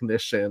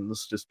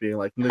technicians, just being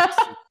like, it's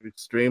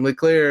extremely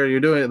clear you're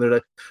doing it. And they're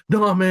like,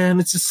 no, man,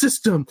 it's a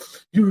system.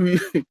 Your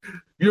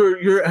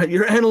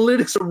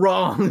analytics are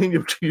wrong,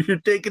 and you're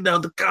taking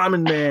down the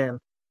common man.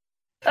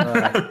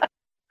 I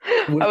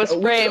was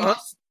framed.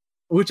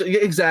 Which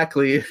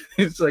exactly,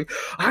 it's like,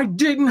 I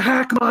didn't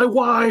hack my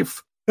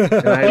wife. That's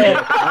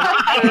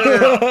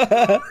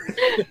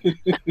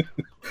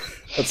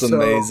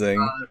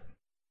amazing.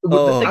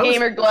 The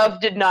gamer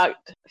glove did not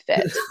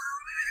fit.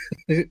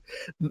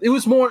 It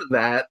was more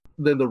that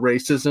than the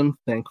racism,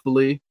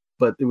 thankfully,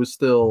 but it was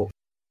still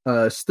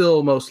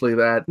mostly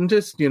that, and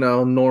just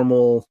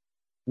normal.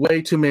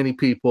 Way too many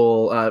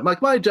people.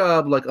 Like my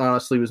job, like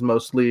honestly, was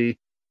mostly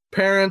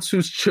parents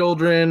whose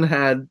children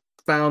had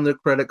found their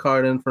credit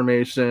card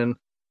information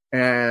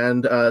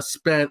and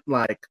spent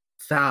like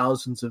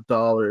thousands of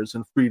dollars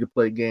in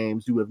free-to-play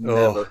games you have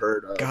never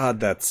heard of. God,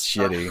 that's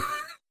shitty.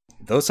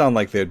 Those sound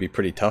like they'd be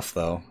pretty tough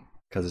though,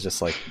 because it's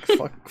just like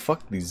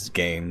fuck these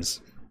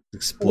games.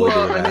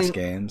 Exploitative-ass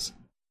games.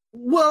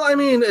 Well, I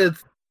mean,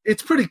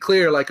 it's pretty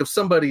clear. Like, if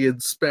somebody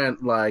had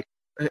spent like,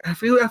 I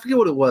forget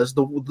what it was.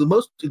 The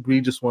most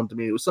egregious one to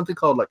me, it was something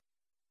called like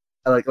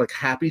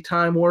Happy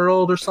Time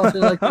World or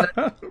something like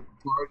that.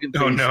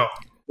 Oh no!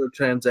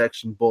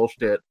 Transaction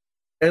bullshit.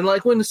 And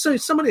like when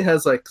somebody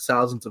has like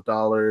thousands of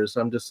dollars,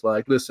 I'm just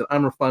like, listen,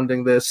 I'm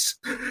refunding this.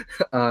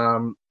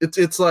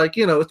 It's like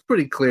it's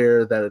pretty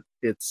clear that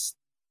it's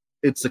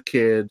a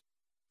kid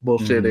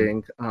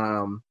bullshitting.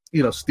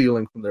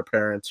 Stealing from their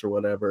parents or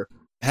whatever.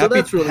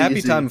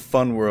 Happy Time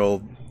Fun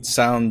World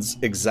sounds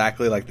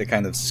exactly like the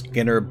kind of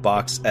Skinner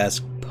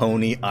Box-esque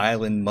Pony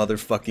Island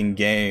motherfucking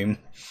game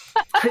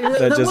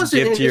that just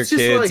give to your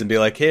kids and be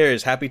like,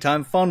 here's Happy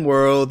Time Fun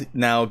World,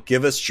 now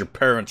give us your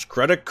parents'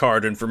 credit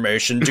card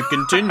information to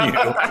continue.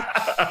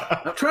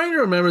 I'm trying to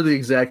remember the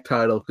exact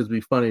title because it'd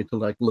be funny to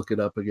like look it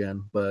up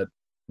again, but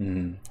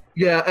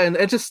yeah, and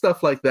just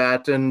stuff like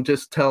that, and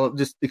just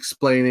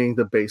explaining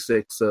the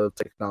basics of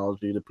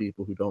technology to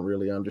people who don't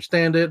really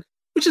understand it,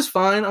 which is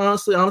fine.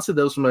 Honestly,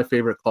 those were my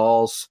favorite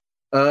calls.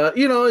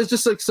 It's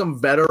just like some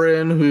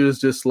veteran who's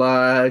just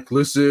like,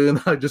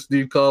 listen, I just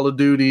need Call of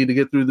Duty to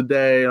get through the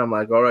day, and I'm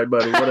like, all right,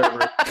 buddy,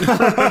 whatever.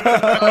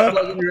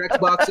 Plugging your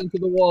Xbox into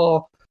the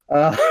wall.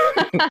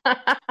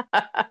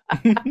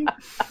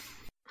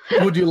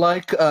 Would you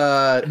like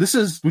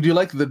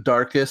the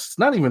darkest,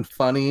 not even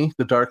funny,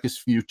 the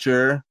darkest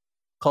future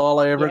call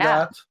I ever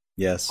got?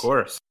 Yes. Of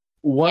course.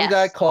 One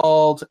guy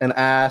called and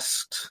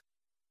asked,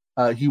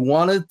 he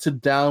wanted to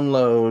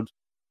download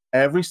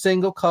every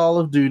single Call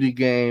of Duty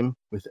game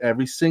with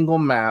every single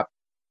map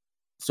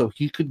so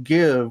he could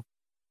give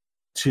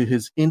to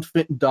his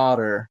infant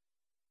daughter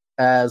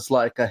as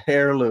like a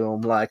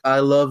heirloom. Like, I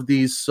love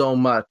these so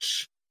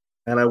much,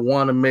 and I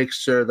want to make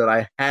sure that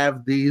I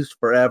have these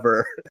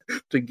forever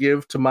to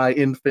give to my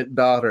infant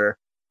daughter.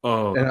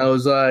 Oh. And I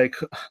was like,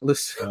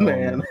 listen,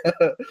 man.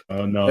 No.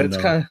 Oh, no, it's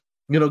kind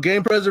of,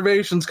 game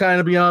preservation's kind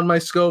of beyond my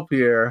scope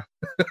here.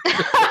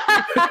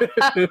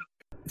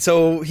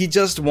 So he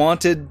just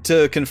wanted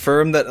to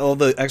confirm that all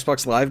the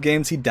Xbox Live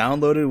games he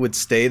downloaded would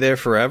stay there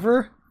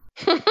forever?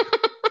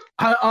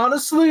 I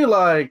honestly,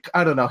 I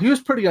don't know. He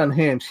was pretty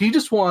unhinged. He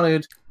just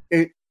wanted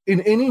it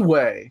in any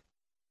way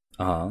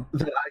that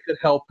I could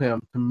help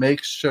him to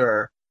make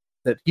sure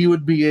that he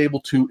would be able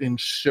to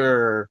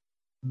ensure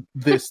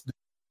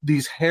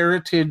these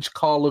heritage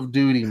Call of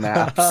Duty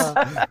maps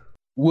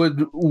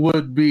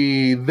would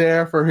be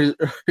there for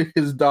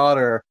his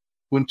daughter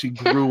when she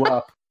grew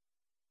up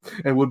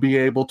and would be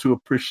able to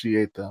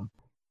appreciate them.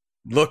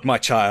 Look, my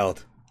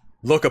child,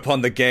 look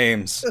upon the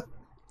games.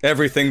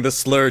 Everything the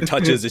slur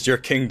touches is your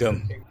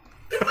kingdom.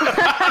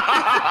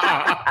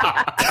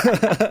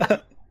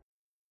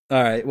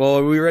 All right, well,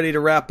 are we ready to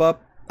wrap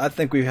up? I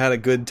think we've had a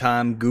good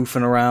time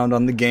goofing around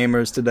on the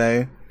gamers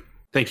today.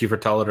 Thank you for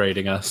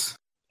tolerating us.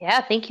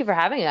 Yeah, thank you for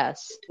having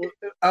us.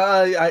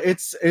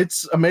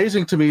 It's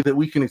amazing to me that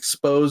we can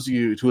expose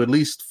you to at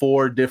least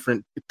 4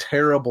 different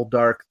terrible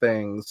dark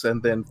things,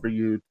 and then for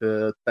you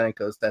to thank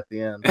us at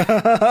the end.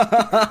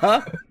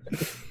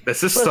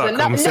 This is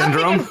Stockholm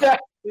Syndrome. Yeah,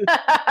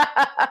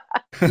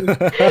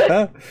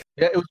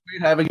 it was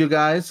great having you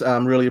guys.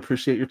 Really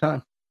appreciate your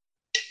time.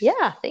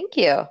 Yeah, thank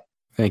you.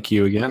 Thank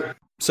you again.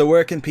 So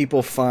where can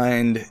people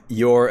find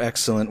your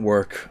excellent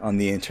work on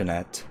the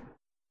internet?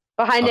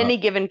 Behind any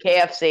given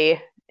KFC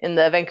in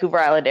the Vancouver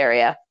Island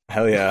area.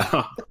 Hell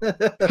yeah.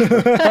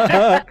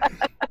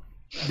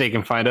 They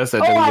can find us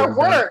at our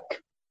work.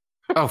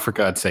 Oh, for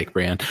God's sake,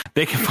 Brienne.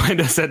 They can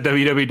find us at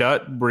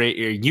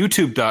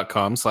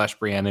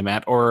www.youtube.com/Brienne and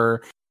Matt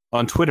or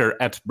on Twitter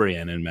at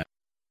Brienne and Matt.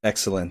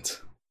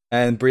 Excellent.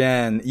 And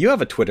Brienne, you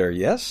have a Twitter,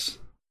 yes?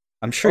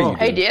 I'm sure you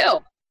do. I do.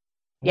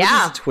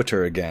 Yeah. What is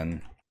Twitter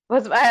again?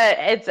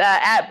 It's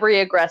at Brie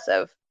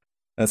Aggressive.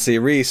 Let's see,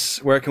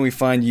 Reese, where can we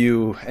find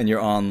you and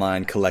your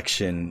online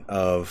collection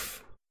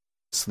of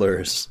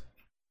slurs?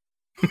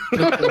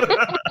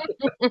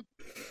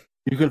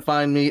 You can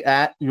find me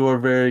at Your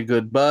Very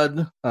Good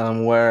Bud,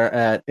 where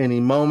at any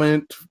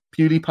moment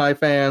PewDiePie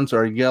fans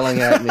are yelling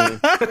at me.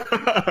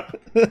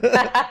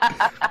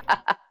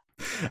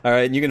 All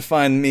right, and you can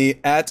find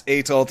me at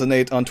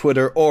 8alternate on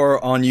Twitter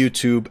or on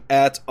YouTube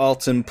at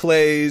Alton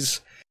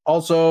Plays.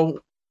 Also,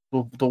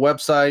 the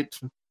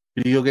website,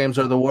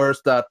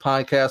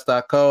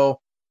 videogamesaretheworst.pinecast.co.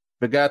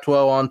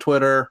 Bigatwo on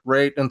Twitter.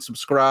 Rate and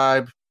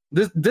subscribe.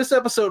 This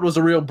episode was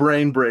a real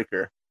brain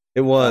breaker.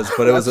 It was,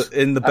 but it was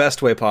in the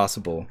best way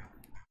possible.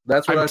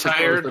 That's what I'm I suppose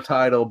tired. the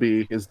title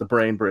be, is the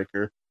brain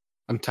breaker.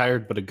 I'm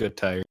tired, but a good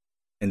tired.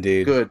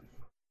 Indeed. Good.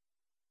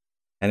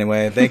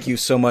 Anyway, thank you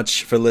so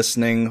much for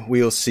listening.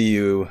 We'll see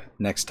you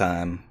next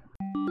time.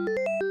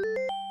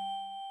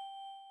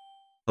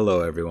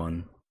 Hello,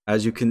 everyone.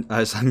 As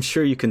I'm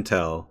sure you can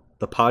tell,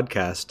 the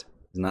podcast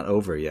is not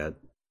over yet.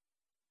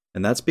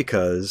 And that's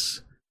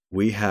because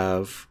we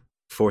have,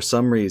 for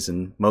some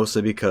reason,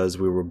 mostly because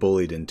we were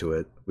bullied into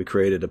it, we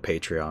created a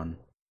Patreon.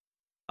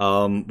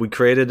 We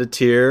created a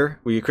tier.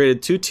 We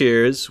created 2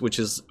 tiers, which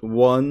is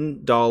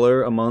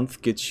 $1 a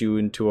month gets you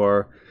into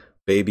our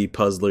baby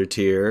puzzler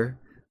tier,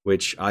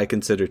 which I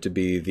consider to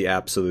be the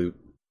absolute,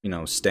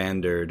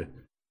 standard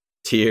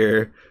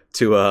tier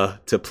to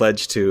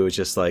pledge to. Is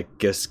just like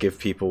give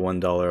people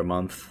 $1 a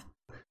month.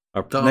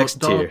 Our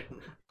next tier.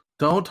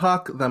 Don't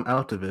talk them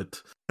out of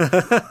it.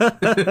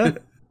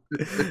 But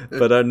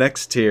our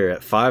next tier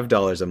at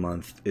 $5 a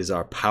month is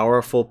our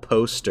powerful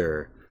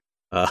poster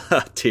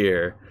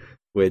tier,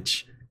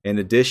 which, in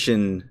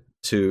addition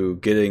to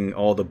getting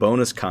all the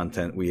bonus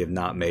content we have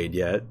not made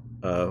yet,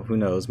 who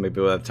knows,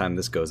 maybe by the time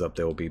this goes up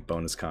there will be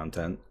bonus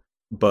content,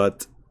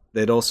 but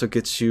it also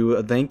gets you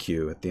a thank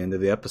you at the end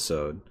of the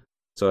episode.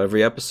 So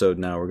every episode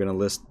now we're going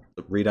to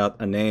read out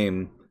the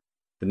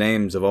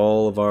names of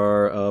all of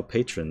our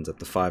patrons at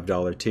the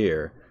 $5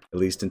 tier, at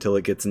least until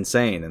it gets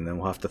insane, and then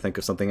we'll have to think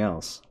of something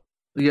else.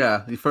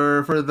 Yeah,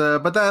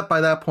 but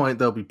by that point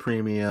there'll be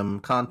premium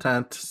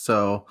content.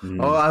 So,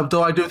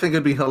 though I do think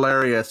it'd be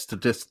hilarious to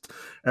just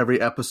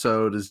every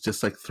episode is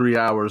just like 3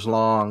 hours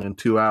long, and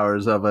 2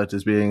 hours of it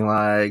is being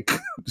like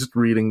just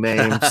reading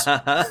names.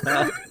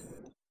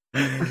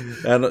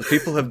 And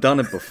people have done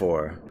it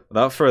before.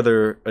 Without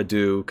further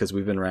ado, because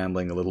we've been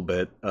rambling a little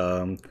bit,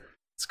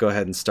 let's go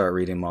ahead and start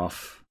reading them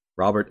off.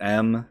 Robert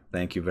M.,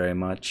 thank you very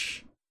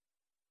much.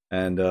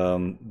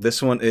 And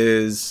this one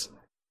is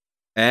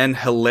an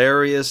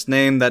hilarious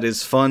name that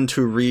is fun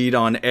to read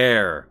on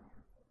air.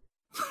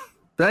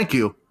 Thank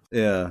you.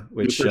 Yeah,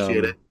 which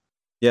appreciate it.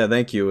 Yeah,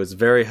 thank you. It's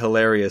very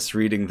hilarious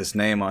reading this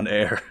name on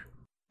air.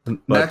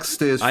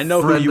 Next is I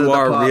know who you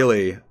are,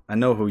 really. I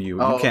know who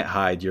you. You can't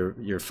hide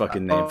your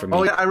fucking name from me.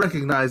 Oh yeah, I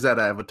recognize that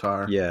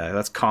avatar. Yeah,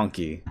 that's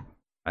Conky.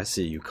 I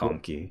see you,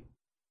 Conky.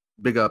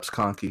 Big ups,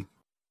 Conky.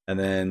 And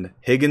then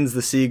Higgins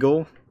the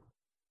Seagull.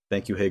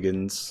 Thank you,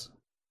 Higgins.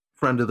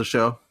 Friend of the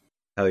show.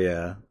 Hell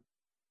yeah.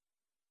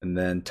 And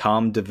then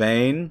Tom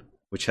Devane,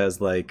 which has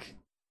like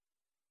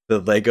the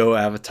Lego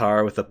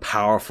avatar with the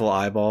powerful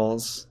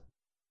eyeballs.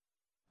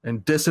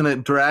 And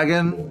Dissonant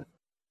Dragon.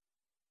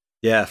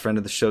 Yeah, friend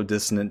of the show,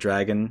 Dissonant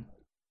Dragon.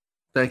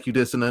 Thank you,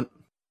 Dissonant.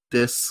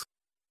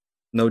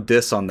 No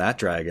diss on that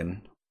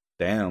dragon.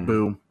 Damn.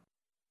 Boom.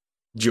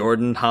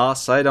 Jordan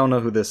Haas, I don't know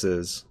who this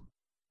is.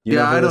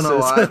 I don't know.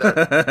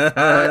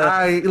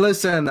 I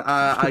listen.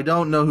 I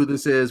don't know who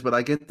this is, but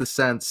I get the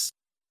sense,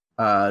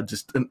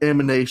 just an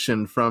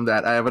emanation from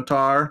that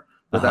avatar.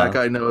 That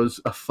guy knows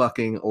a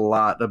fucking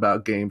lot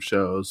about game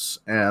shows,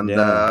 and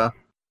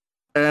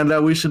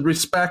we should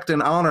respect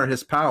and honor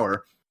his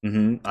power.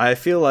 Mm-hmm. I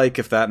feel like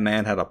if that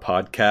man had a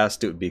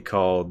podcast, it would be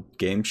called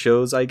Game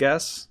Shows, I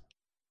guess.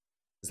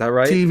 Is that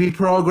right? TV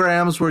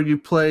programs where you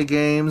play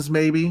games,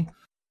 maybe.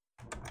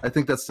 I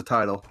think that's the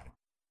title.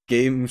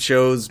 Game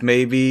Shows,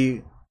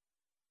 maybe.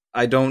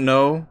 I don't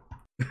know.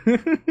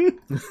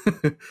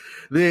 The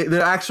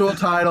actual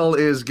title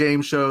is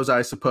Game Shows,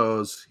 I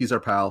suppose. He's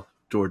our pal,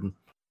 Jordan.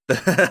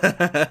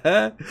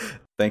 Thank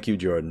you,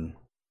 Jordan.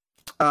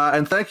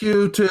 And thank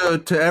you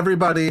to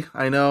everybody.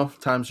 I know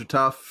times are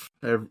tough.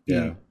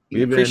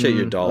 We appreciate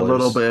your dollars. A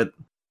little bit.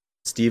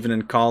 Stephen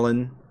and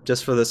Colin,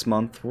 just for this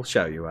month, we'll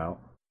shout you out.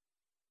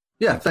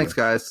 Yeah, thanks,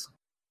 guys.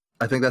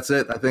 I think that's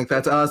it. I think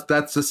that's us.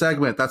 That's the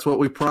segment. That's what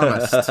we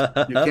promised.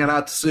 You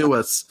cannot sue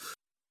us.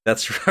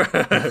 That's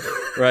right.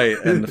 Right.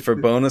 And for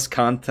bonus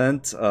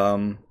content,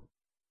 I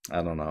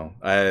don't know.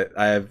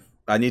 I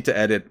need to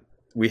edit.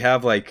 We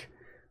have like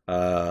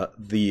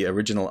the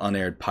original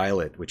unaired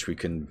pilot, which we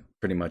can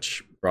pretty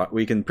much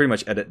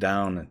edit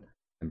down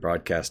and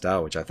broadcast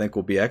out, which I think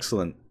will be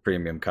excellent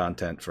premium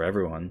content for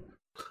everyone.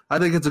 I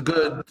think it's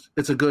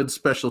a good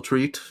special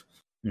treat.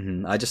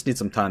 I just need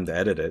some time to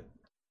edit it.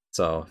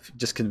 So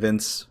just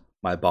convince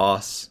my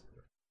boss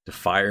to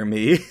fire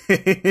me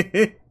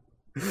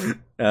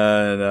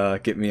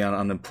and get me on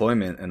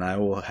unemployment, and I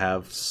will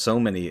have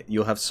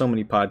you'll have so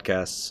many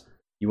podcasts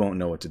you won't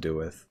know what to do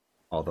with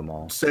them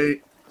all.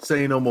 Say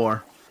no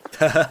more.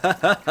 All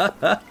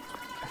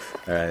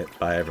right,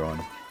 bye everyone.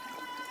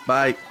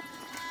 Bye.